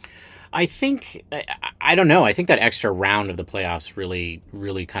 I think, I don't know. I think that extra round of the playoffs really,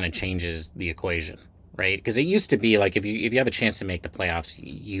 really kind of changes the equation, right? Because it used to be like if you have a chance to make the playoffs,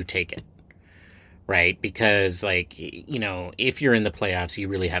 you take it, right? Because if you're in the playoffs, you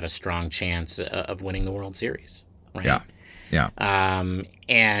really have a strong chance of winning the World Series, right? Yeah.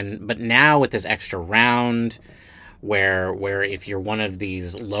 But now with this extra round, where if you're one of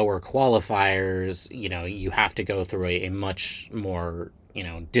these lower qualifiers, you have to go through a much more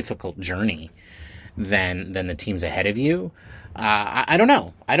difficult journey than the teams ahead of you. I don't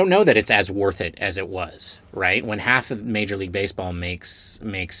know. I don't know that it's as worth it as it was, right? When half of Major League Baseball makes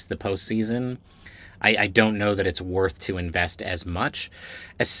the postseason, I don't know that it's worth to invest as much,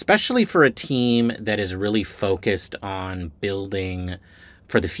 especially for a team that is really focused on building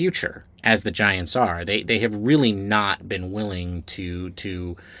for the future, as the Giants are. They have really not been willing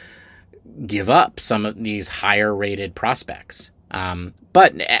to give up some of these higher rated prospects.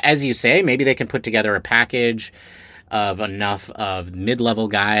 But as you say, maybe they can put together a package of enough of mid-level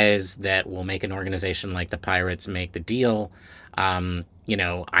guys that will make an organization like the Pirates make the deal. I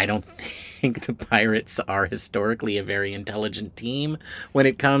don't think the Pirates are historically a very intelligent team when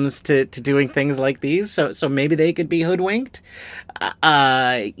it comes to doing things like these. So maybe they could be hoodwinked,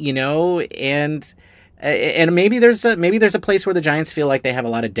 and maybe there's a place where the Giants feel like they have a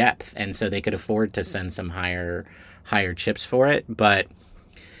lot of depth, and so they could afford to send some higher chips for it. But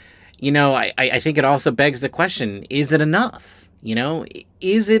I think it also begs the question, is it enough?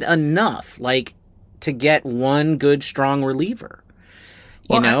 Is it enough to get one good strong reliever?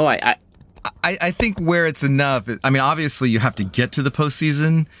 I think where it's enough, I mean, obviously you have to get to the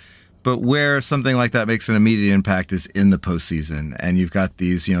postseason, but where something like that makes an immediate impact is in the postseason. And you've got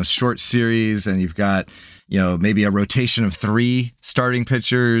these, short series, and you've got, maybe a rotation of 3 starting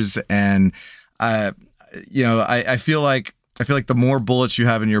pitchers. And, I feel like the more bullets you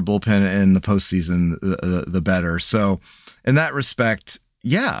have in your bullpen in the postseason, the better. So in that respect,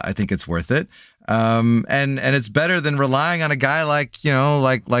 yeah, I think it's worth it. And it's better than relying on a guy like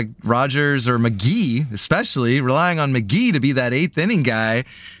Rogers or McGee, especially relying on McGee to be that 8th inning guy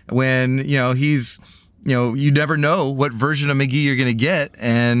when, he's, you never know what version of McGee you're going to get.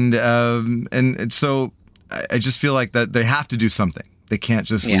 And so I just feel like that they have to do something. They can't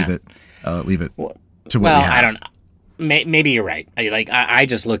just leave it to what we have. I don't know. Maybe you're right. I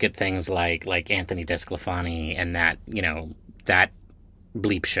just look at things like Anthony DeSclafani and that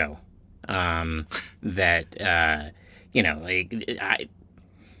bleep show.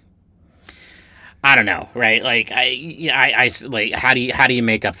 I don't know, right? Like I like how do you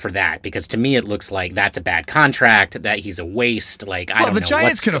make up for that? Because to me it looks like that's a bad contract, that he's a waste. Like I don't know. Well, the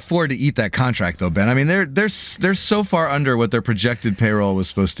Giants can afford to eat that contract though, Ben. I mean, they're so far under what their projected payroll was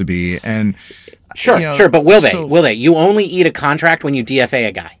supposed to be, and sure, but will they? You only eat a contract when you DFA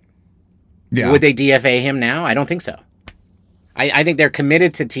a guy. Yeah. Would they DFA him now? I don't think so. I think they're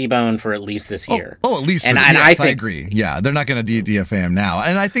committed to T-Bone for at least this year. At least. I agree. Yeah, they're not going to DFA him now,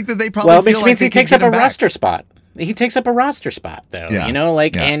 and I think that they probably which means he takes up a roster spot. He takes up a roster spot, though. Yeah.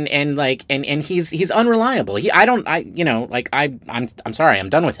 And he's unreliable. I'm sorry, I'm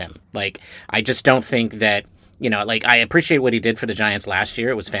done with him. Like, I just don't think that. I appreciate what he did for the Giants last year.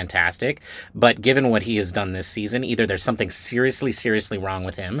 It was fantastic. But given what he has done this season, either there's something seriously, seriously wrong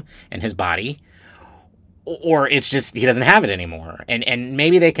with him and his body, or it's just he doesn't have it anymore. And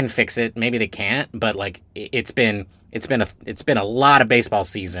maybe they can fix it, maybe they can't. But like it's been a lot of baseball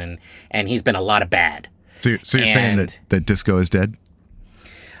season, and he's been a lot of bad. So you're saying that Disco is dead?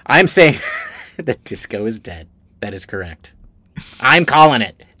 I'm saying that Disco is dead. That is correct. I'm calling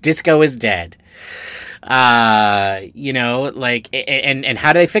it. Disco is dead. And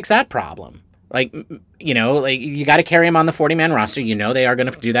how do they fix that problem? You got to carry him on the 40-man roster. They are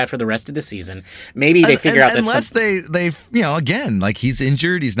going to do that for the rest of the season. Maybe they figure out that unless they again, like he's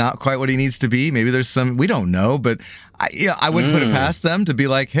injured, he's not quite what he needs to be. Maybe there's some, we don't know, but I wouldn't put it past them to be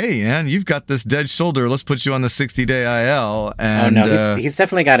like, hey, man, you've got this dead shoulder. Let's put you on the 60-day IL. And he's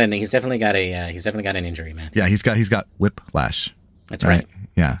definitely got an injury, man. Yeah, he's got whiplash. That's right.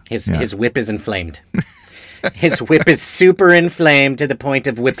 Yeah. His whip is inflamed. His whip is super inflamed to the point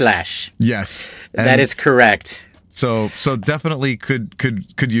of whiplash. Yes. That is correct. So definitely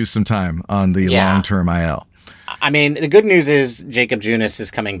could use some time on the long-term IL. I mean, the good news is Jacob Junis is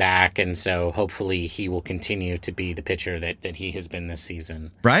coming back, and so hopefully he will continue to be the pitcher that he has been this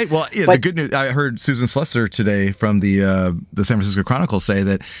season. Right. Well, the good news, I heard Susan Slusser today from the San Francisco Chronicle say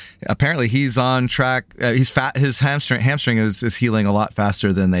that apparently he's on track. He's fat. His hamstring is healing a lot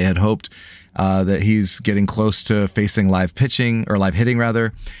faster than they had hoped. That he's getting close to facing live hitting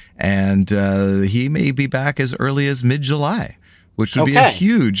rather, and he may be back as early as mid-July, which would be a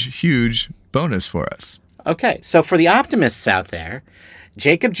huge bonus for us. Okay, so for the optimists out there,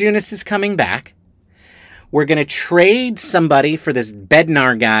 Jacob Junis is coming back. We're going to trade somebody for this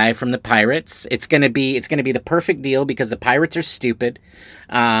Bednar guy from the Pirates. It's going to be the perfect deal because the Pirates are stupid,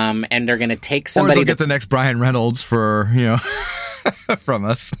 and they're going to take somebody. Or they'll get the next Brian Reynolds for from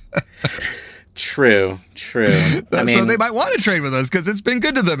us. True. I mean, so they might want to trade with us because it's been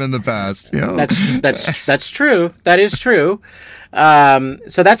good to them in the past. That's true. That is true.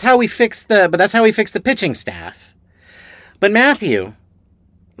 So that's how we fix the pitching staff. But Matthew,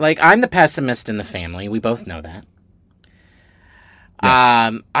 I'm the pessimist in the family. We both know that.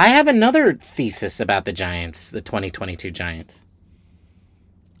 Yes. I have another thesis about the Giants, the 2022 Giants.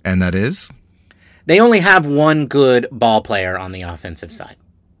 And that is? They only have one good ball player on the offensive side.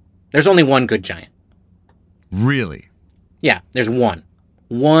 There's only one good Giant. Really? Yeah, there's one.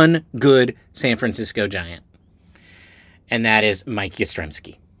 One good San Francisco Giant. And that is Mike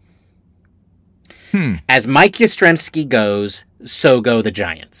Yastrzemski. As Mike Yastrzemski goes, so go the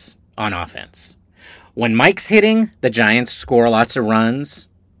Giants on offense. When Mike's hitting, the Giants score lots of runs,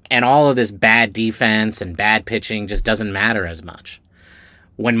 and all of this bad defense and bad pitching just doesn't matter as much.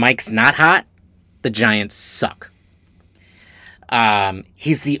 When Mike's not hot, the Giants suck.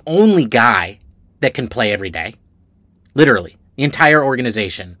 He's the only guy that can play every day. Literally. The entire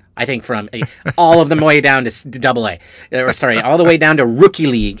organization. I think from all of them way down to AA. All the way down to rookie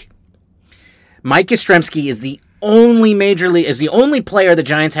league. Mike Yastrzemski is the only player the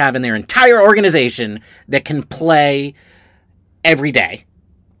Giants have in their entire organization that can play every day.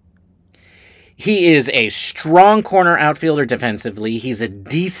 He is a strong corner outfielder defensively. He's a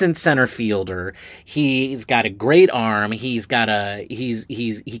decent center fielder. He's got a great arm. He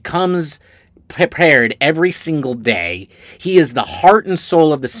comes prepared every single day. He is the heart and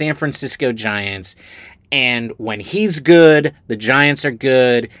soul of the San Francisco Giants. And when he's good, the Giants are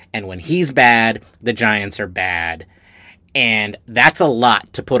good. And when he's bad, the Giants are bad. And that's a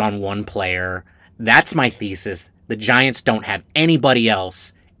lot to put on one player. That's my thesis. The Giants don't have anybody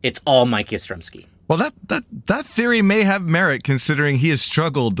else. It's all Mike Yastrzemski. Well, that theory may have merit considering he has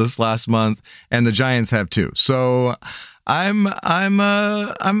struggled this last month, and the Giants have too. So, I'm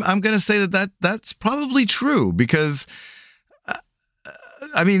going to say that's probably true because,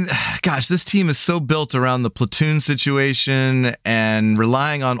 this team is so built around the platoon situation and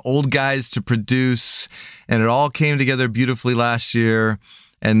relying on old guys to produce, and it all came together beautifully last year,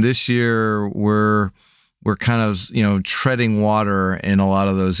 and this year we're we're kind of, treading water in a lot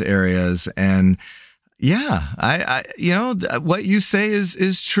of those areas. And yeah, I what you say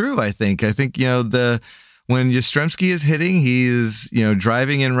is true. I think, when Yastrzemski is hitting, he is,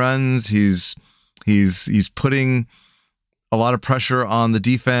 driving in runs. He's putting a lot of pressure on the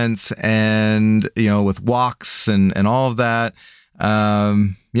defense and, with walks and all of that.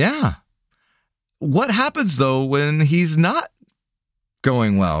 Yeah. What happens though when he's not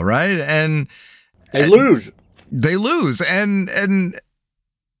going well, right? And they lose. And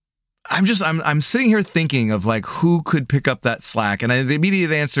I'm sitting here thinking of like who could pick up that slack. And the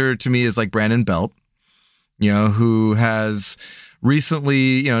immediate answer to me is like Brandon Belt, who has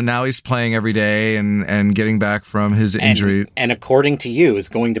recently, now he's playing every day and getting back from his injury. And according to you, is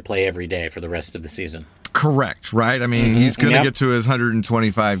going to play every day for the rest of the season. Correct, right? I mean, he's going to get to his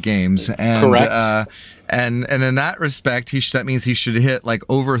 125 games. And, correct. And in that respect, that means he should hit like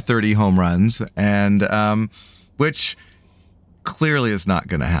over 30 home runs, and which clearly is not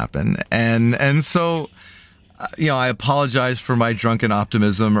going to happen. And so, I apologize for my drunken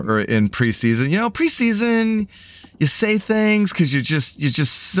optimism in preseason. Preseason, you say things because you're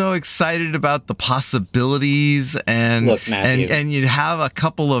just so excited about the possibilities, and look, Matthew, and you have a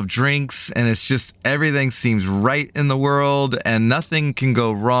couple of drinks and it's just everything seems right in the world and nothing can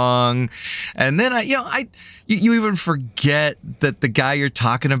go wrong. And then you even forget that the guy you're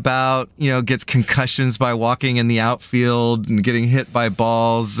talking about, gets concussions by walking in the outfield and getting hit by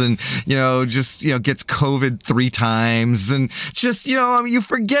balls, and gets COVID 3 times, and just you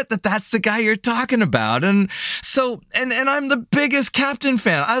forget that that's the guy you're talking about. And so and I'm the biggest Captain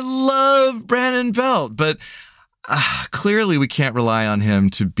fan. I love Brandon Belt, but clearly we can't rely on him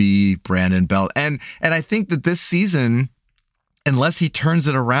to be Brandon Belt. And I think that this season, unless he turns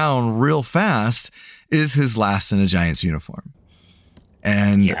it around real fast, is his last in a Giants uniform.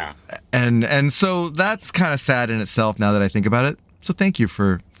 And and so that's kind of sad in itself now that I think about it. So thank you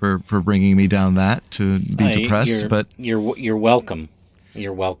for bringing me down that to be depressed. But you're welcome.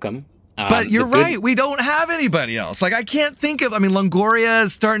 You're welcome. But you're right. We don't have anybody else. Like, I can't think of. I mean, Longoria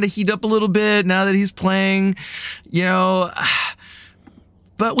is starting to heat up a little bit now that he's playing. But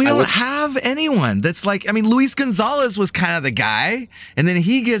we don't have anyone that's like. I mean, Luis Gonzalez was kind of the guy, and then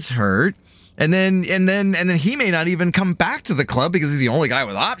he gets hurt. And then he may not even come back to the club because he's the only guy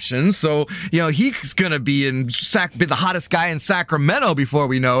with options. So, he's going to be be the hottest guy in Sacramento before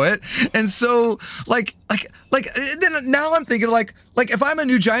we know it. And so then now I'm thinking like if I'm a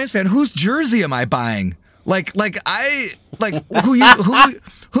new Giants fan, whose jersey am I buying? Whose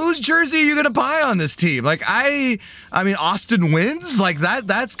jersey are you going to buy on this team? I mean, Austin Wins, like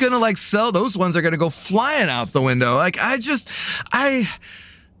that's going to sell. Those ones are going to go flying out the window.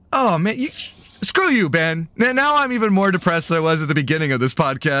 Oh, man, screw you, Ben. And now I'm even more depressed than I was at the beginning of this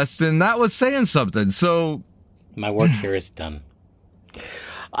podcast, and that was saying something. So my work here is done.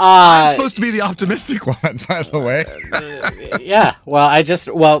 I'm supposed to be the optimistic one, by the way. Yeah,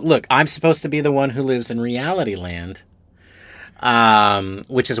 well, look, I'm supposed to be the one who lives in reality land.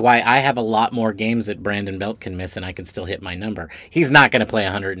 Which is why I have a lot more games that Brandon Belt can miss and I can still hit my number. He's not going to play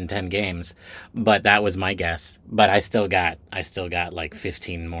 110 games, but that was my guess. But I still got like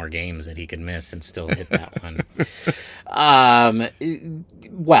 15 more games that he could miss and still hit that one.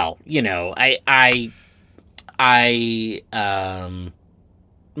 Well,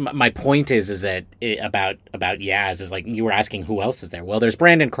 my point is that about Yaz is like you were asking who else is there. Well, there's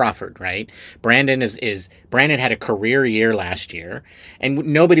Brandon Crawford, right? Brandon Brandon had a career year last year, and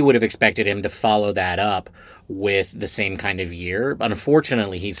nobody would have expected him to follow that up with the same kind of year.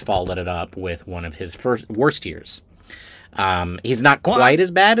 Unfortunately, he's followed it up with one of his worst years. He's not quite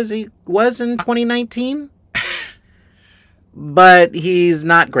as bad as he was in 2019, but he's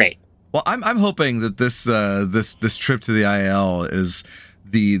not great. Well, I'm hoping that this trip to the IL is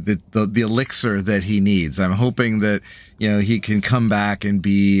the elixir that he needs. I'm hoping that he can come back and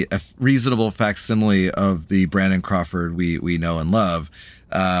be a reasonable facsimile of the Brandon Crawford we know and love.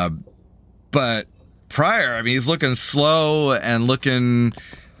 But prior, I mean, he's looking slow and looking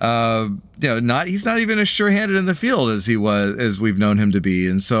he's not even as sure-handed in the field as we've known him to be.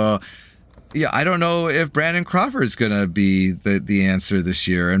 And so I don't know if Brandon Crawford's going to be the answer this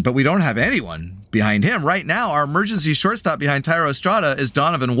year. But we don't have anyone behind him right now. Our emergency shortstop behind Thairo Estrada is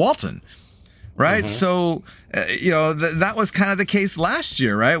Donovan Walton, right? Mm-hmm. So, that was kind of the case last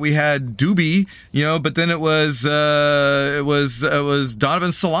year, right? We had Doobie, but then it was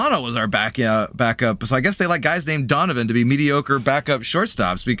Donovan Solano was our backup. So I guess they like guys named Donovan to be mediocre backup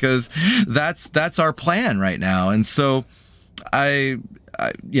shortstops because that's our plan right now. And so our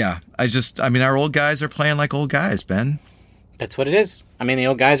old guys are playing like old guys, Ben. That's what it is. I mean, the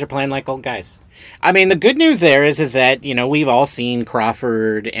old guys are playing like old guys. I mean, the good news there is that, we've all seen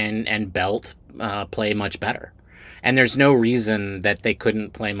Crawford and Belt play much better. And there's no reason that they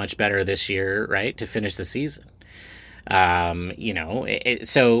couldn't play much better this year, right, to finish the season. I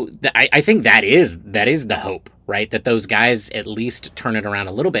think that is the hope, right? That those guys at least turn it around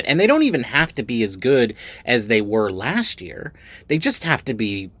a little bit. And they don't even have to be as good as they were last year. They just have to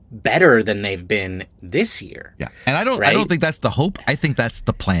be better than they've been this year. Yeah. And I don't think that's the hope. I think that's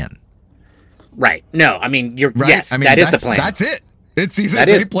the plan. Right. No, I mean, right? Yes, that is the plan. That's it. It's either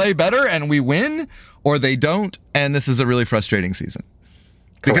they play better and we win, or they don't, and this is a really frustrating season.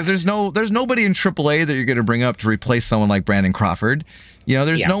 Because there's nobody in AAA that you're going to bring up to replace someone like Brandon Crawford.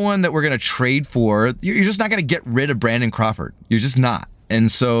 There's no one that we're going to trade for. You're just not going to get rid of Brandon Crawford. You're just not. And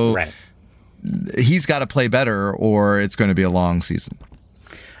so he's got to play better, or it's going to be a long season.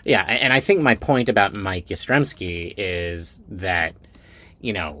 Yeah, and I think my point about Mike Yastrzemski is that,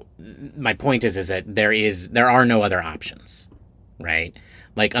 my point is that there are no other options, right?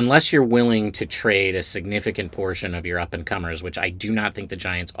 Like, unless you're willing to trade a significant portion of your up-and-comers, which I do not think the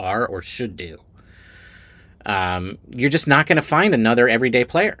Giants are or should do, you're just not going to find another everyday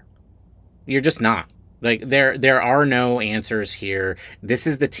player. You're just not. Like, there are no answers here. This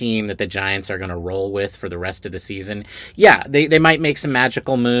is the team that the Giants are going to roll with for the rest of the season. Yeah, they might make some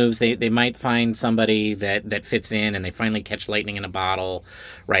magical moves. They might find somebody that fits in, and they finally catch lightning in a bottle,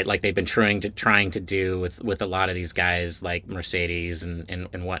 right? Like they've been trying to do with a lot of these guys like Mercedes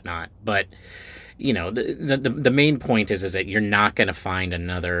and whatnot. But the main point is that you're not going to find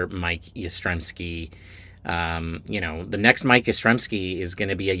another Mike Yastrzemski. The next Mike Yastrzemski is going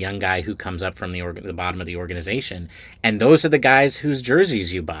to be a young guy who comes up from the bottom of the organization, and those are the guys whose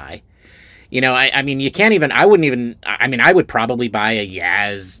jerseys you buy. I mean, you can't even. I would probably buy a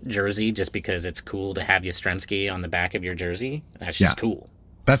Yaz jersey just because it's cool to have Yastrzemski on the back of your jersey. That's just cool.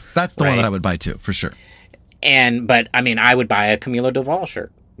 That's the one that I would buy too, for sure. But I mean, I would buy a Camilo Doval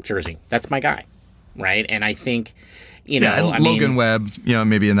jersey. That's my guy, right? And I think, Logan Webb,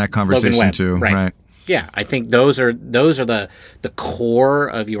 maybe in that conversation too, right? Yeah, I think those are the core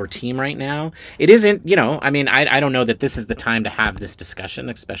of your team right now. It isn't, I don't know that this is the time to have this discussion,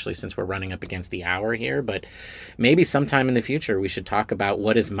 especially since we're running up against the hour here, but maybe sometime in the future we should talk about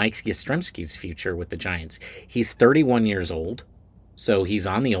what is Mike Yastrzemski's future with the Giants. He's 31 years old, so he's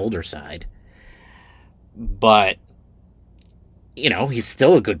on the older side. But, he's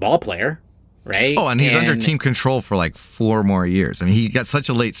still a good ball player. Right. Oh, and he's under team control for like 4 more years. I mean, he got such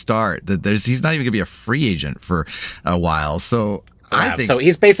a late start that he's not even going to be a free agent for a while. So I think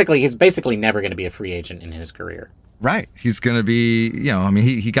he's basically never going to be a free agent in his career. Right. He's going to be,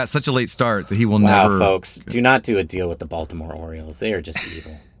 he got such a late start that he will never. Wow, folks, do not do a deal with the Baltimore Orioles. They are just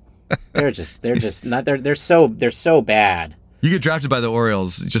evil. they're just not. They're so bad. You get drafted by the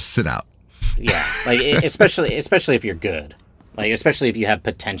Orioles, just sit out. Yeah, like especially if you're good. Like, especially if you have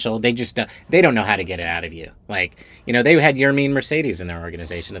potential, they don't know how to get it out of you. Like, they had Yermin Mercedes in their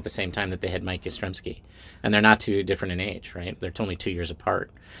organization at the same time that they had Mike Yastrzemski, and they're not too different in age, right? They're only 2 years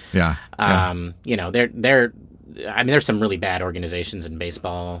apart. Yeah. There's some really bad organizations in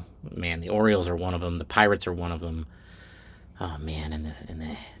baseball. Man, the Orioles are one of them. The Pirates are one of them. Oh man, and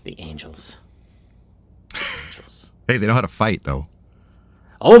the Angels. Hey, they know how to fight though.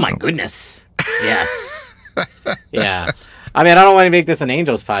 Oh my goodness. Yes. Yeah. I mean, I don't want to make this an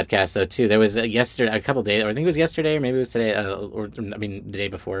Angels podcast, though, too. There was a couple days, or I think it was yesterday, or maybe it was today, the day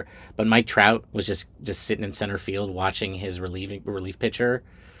before. But Mike Trout was just sitting in center field watching his relief pitcher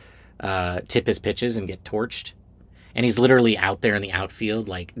tip his pitches and get torched. And he's literally out there in the outfield,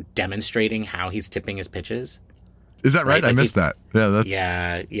 like, demonstrating how he's tipping his pitches. Is that right? I missed that.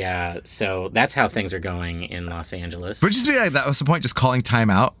 Yeah. So that's how things are going in Los Angeles. But just be like, that was the point, just calling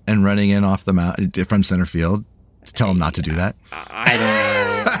timeout and running in off the mound from center field. To tell him not to do that?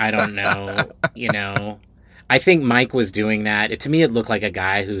 I don't know. I think Mike was doing that. To me, it looked like a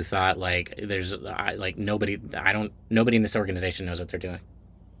guy who thought like there's like nobody in this organization knows what they're doing.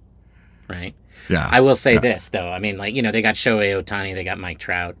 Right? Yeah. I will say this though. I mean, like, they got Shohei Ohtani, they got Mike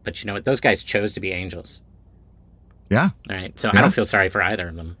Trout, but you know what? Those guys chose to be Angels. Yeah. All right. So I don't feel sorry for either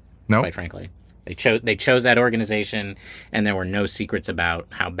of them. No. Quite frankly. They chose that organization, and there were no secrets about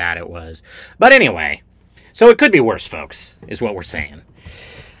how bad it was. But anyway. So it could be worse, folks, is what we're saying.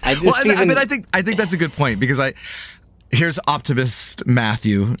 I think that's a good point, because here's optimist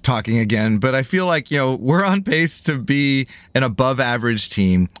Matthew talking again, but I feel like, we're on pace to be an above average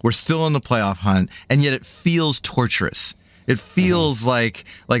team. We're still in the playoff hunt, and yet it feels torturous. It feels like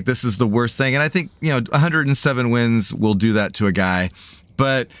this is the worst thing. And I think, 107 wins will do that to a guy,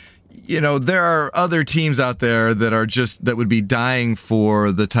 but there are other teams out there that would be dying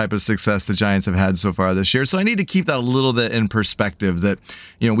for the type of success the Giants have had so far this year. So I need to keep that a little bit in perspective that,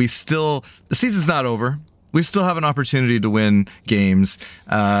 the season's not over. We still have an opportunity to win games.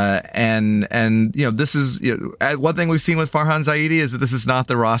 And this is, one thing we've seen with Farhan Zaidi is that this is not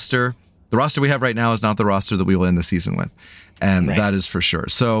the roster. The roster we have right now is not the roster that we will end the season with. And that is for sure.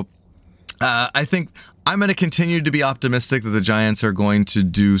 So I think I'm going to continue to be optimistic that the Giants are going to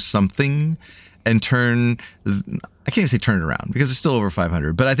do something and I can't even say turn it around because they're still over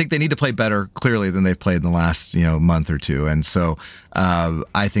 500, but I think they need to play better clearly than they've played in the last, month or two. And so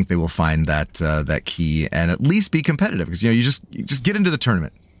I think they will find that key and at least be competitive because, you just get into the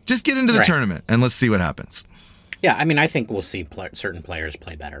tournament. Just get into the tournament and let's see what happens. Yeah, I mean, I think we'll see certain players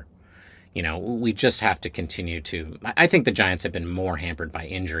play better. We just have to continue to. I think the Giants have been more hampered by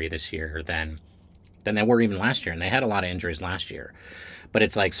injury this year than they were even last year, and they had a lot of injuries last year. But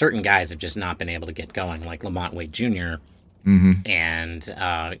it's like certain guys have just not been able to get going, like Lamont Wade Jr. And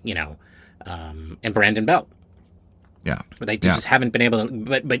and Brandon Belt. Yeah, they just haven't been able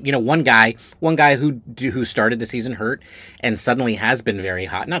to. But one guy who started the season hurt and suddenly has been very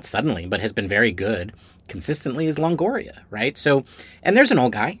hot. Not suddenly, but has been very good consistently is Longoria, right? So, and there's an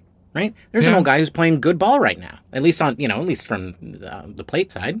old guy. Right? There's an old guy who's playing good ball right now, at least from the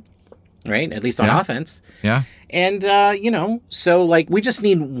plate side, right? At least on offense. Yeah. And, so we just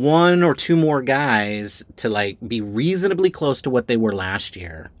need one or two more guys to be reasonably close to what they were last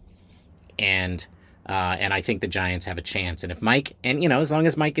year. And I think the Giants have a chance. And if Mike, as long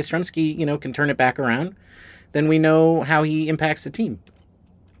as Mike Yastrzemski, can turn it back around, then we know how he impacts the team.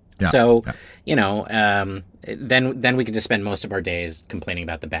 Yeah. So, then we can just spend most of our days complaining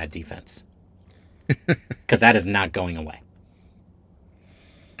about the bad defense because that is not going away.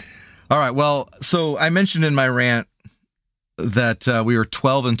 All right. Well, so I mentioned in my rant that we were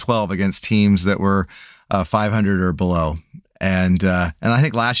 12-12 against teams that were 500 or below. And I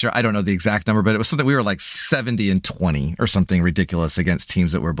think last year, I don't know the exact number, but it was something we were like 70-20 or something ridiculous against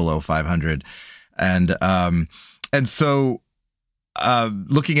teams that were below 500. And so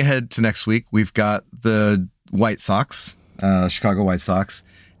looking ahead to next week, we've got the White Sox, Chicago White Sox,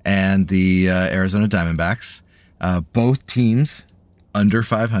 and the Arizona Diamondbacks, both teams under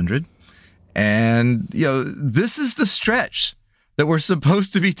 500. And, this is the stretch that we're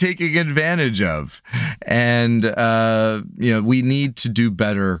supposed to be taking advantage of. And, we need to do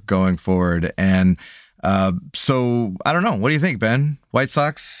better going forward. And so I don't know. What do you think, Ben? White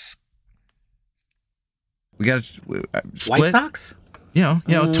Sox? We got to split? White Sox?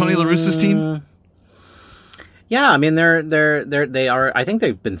 Tony La Russa's team. Yeah, I mean they are. I think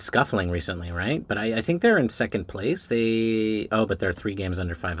they've been scuffling recently, right? But I think they're in second place. But they're 3 games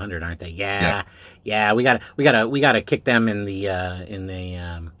under 500, aren't they? Yeah. We gotta kick them in the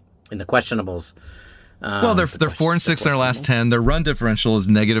questionables. Well, they're 4-6 in their last 10. Their run differential is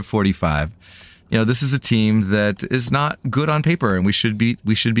 -45. This is a team that is not good on paper, and we should be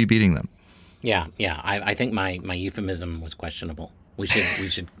beating them. Yeah. I think my euphemism was questionable. We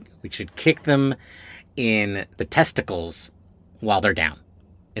should kick them in the testicles while they're down,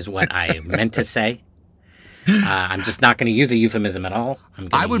 is what I meant to say. I'm just not going to use a euphemism at all.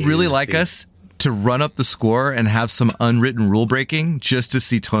 I would really like us to run up the score and have some unwritten rule breaking just to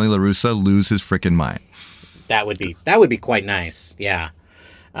see Tony La Russa lose his freaking mind. That would be quite nice. Yeah.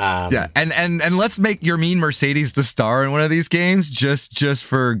 And let's make Yermin Mercedes the star in one of these games just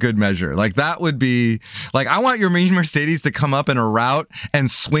for good measure. That would be I want Yermin Mercedes to come up in a route and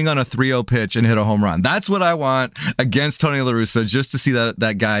swing on a 3-0 pitch and hit a home run. That's what I want against Tony La Russa, just to see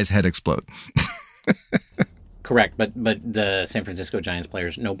that guy's head explode. Correct, but the San Francisco Giants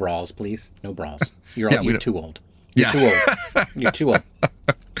players, no brawls, please. No brawls. You're too old. You're too old.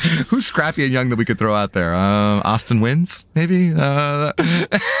 Who's scrappy and young that we could throw out there? Austin Wins, maybe?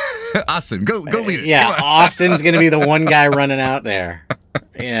 Austin, go lead it. Yeah, Austin's going to be the one guy running out there.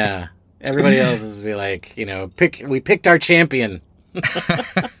 Yeah. Everybody else is be like, we picked our champion.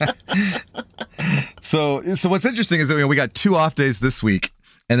 So what's interesting is that we got 2 off days this week,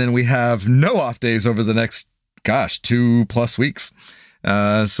 and then we have no off days over the next, 2+ weeks.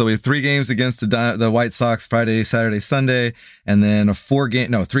 So we have 3 games against the White Sox Friday, Saturday, Sunday, and then a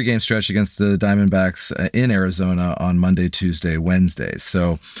 3-game stretch against the Diamondbacks in Arizona on Monday, Tuesday, Wednesday.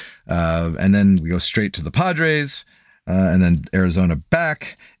 So, and then we go straight to the Padres, and then Arizona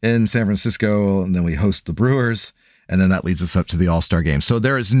back in San Francisco, and then we host the Brewers, and then that leads us up to the All-Star game. So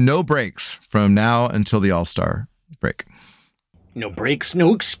there is no breaks from now until the All-Star break. No breaks,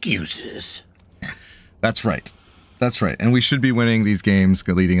 no excuses. That's right. And we should be winning these games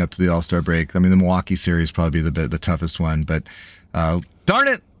leading up to the All-Star break. I mean, the Milwaukee series probably be the toughest one, but darn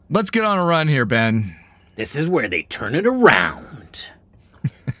it, let's get on a run here, Ben. This is where they turn it around.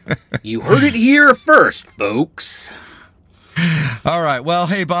 You heard it here first, folks. All right. Well,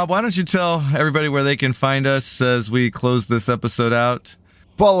 hey, Bob, why don't you tell everybody where they can find us as we close this episode out?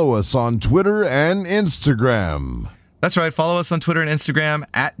 Follow us on Twitter and Instagram. That's right. Follow us on Twitter and Instagram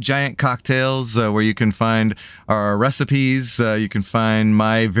at Giant Cocktails, where you can find our recipes. You can find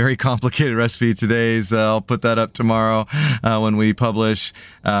my very complicated recipe today's. I'll put that up tomorrow when we publish.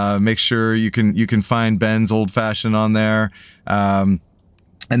 Make sure you can find Ben's Old Fashioned on there.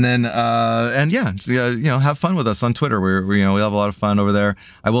 And then, have fun with us on Twitter. We have a lot of fun over there.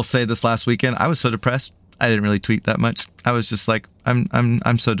 I will say this last weekend, I was so depressed. I didn't really tweet that much. I was just like,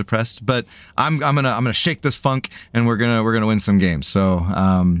 I'm so depressed, but I'm gonna shake this funk, and we're gonna win some games. So,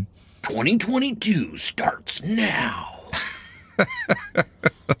 2022 starts now.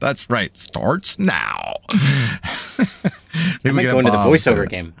 That's right, starts now. I might go into the voiceover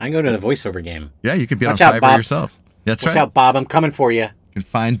game. I can go to the voiceover game. Yeah, you could be Watch on out, Fiverr Bob. yourself. That's Watch right. out, Bob. I'm coming for you. You can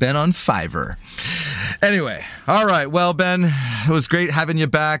find Ben on Fiverr. Anyway, all right. Well, Ben, it was great having you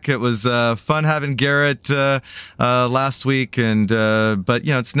back. It was fun having Garrett last week, and but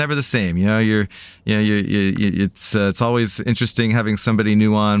it's never the same. It's always interesting having somebody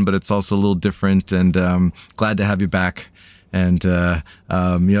new on, but it's also a little different. And glad to have you back. And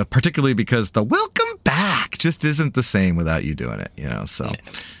particularly because the welcome back just isn't the same without you doing it. So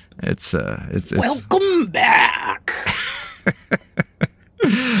it's welcome back.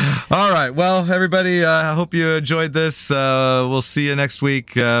 All right. Well, everybody, I hope you enjoyed this. We'll see you next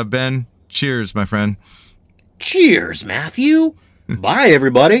week. Ben, cheers, my friend. Cheers, Matthew. Bye,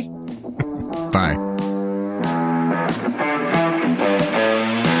 everybody. Bye.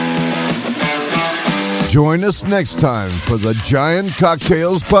 Join us next time for the Giant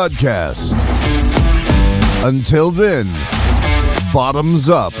Cocktails Podcast. Until then, bottoms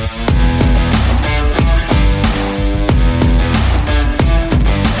up.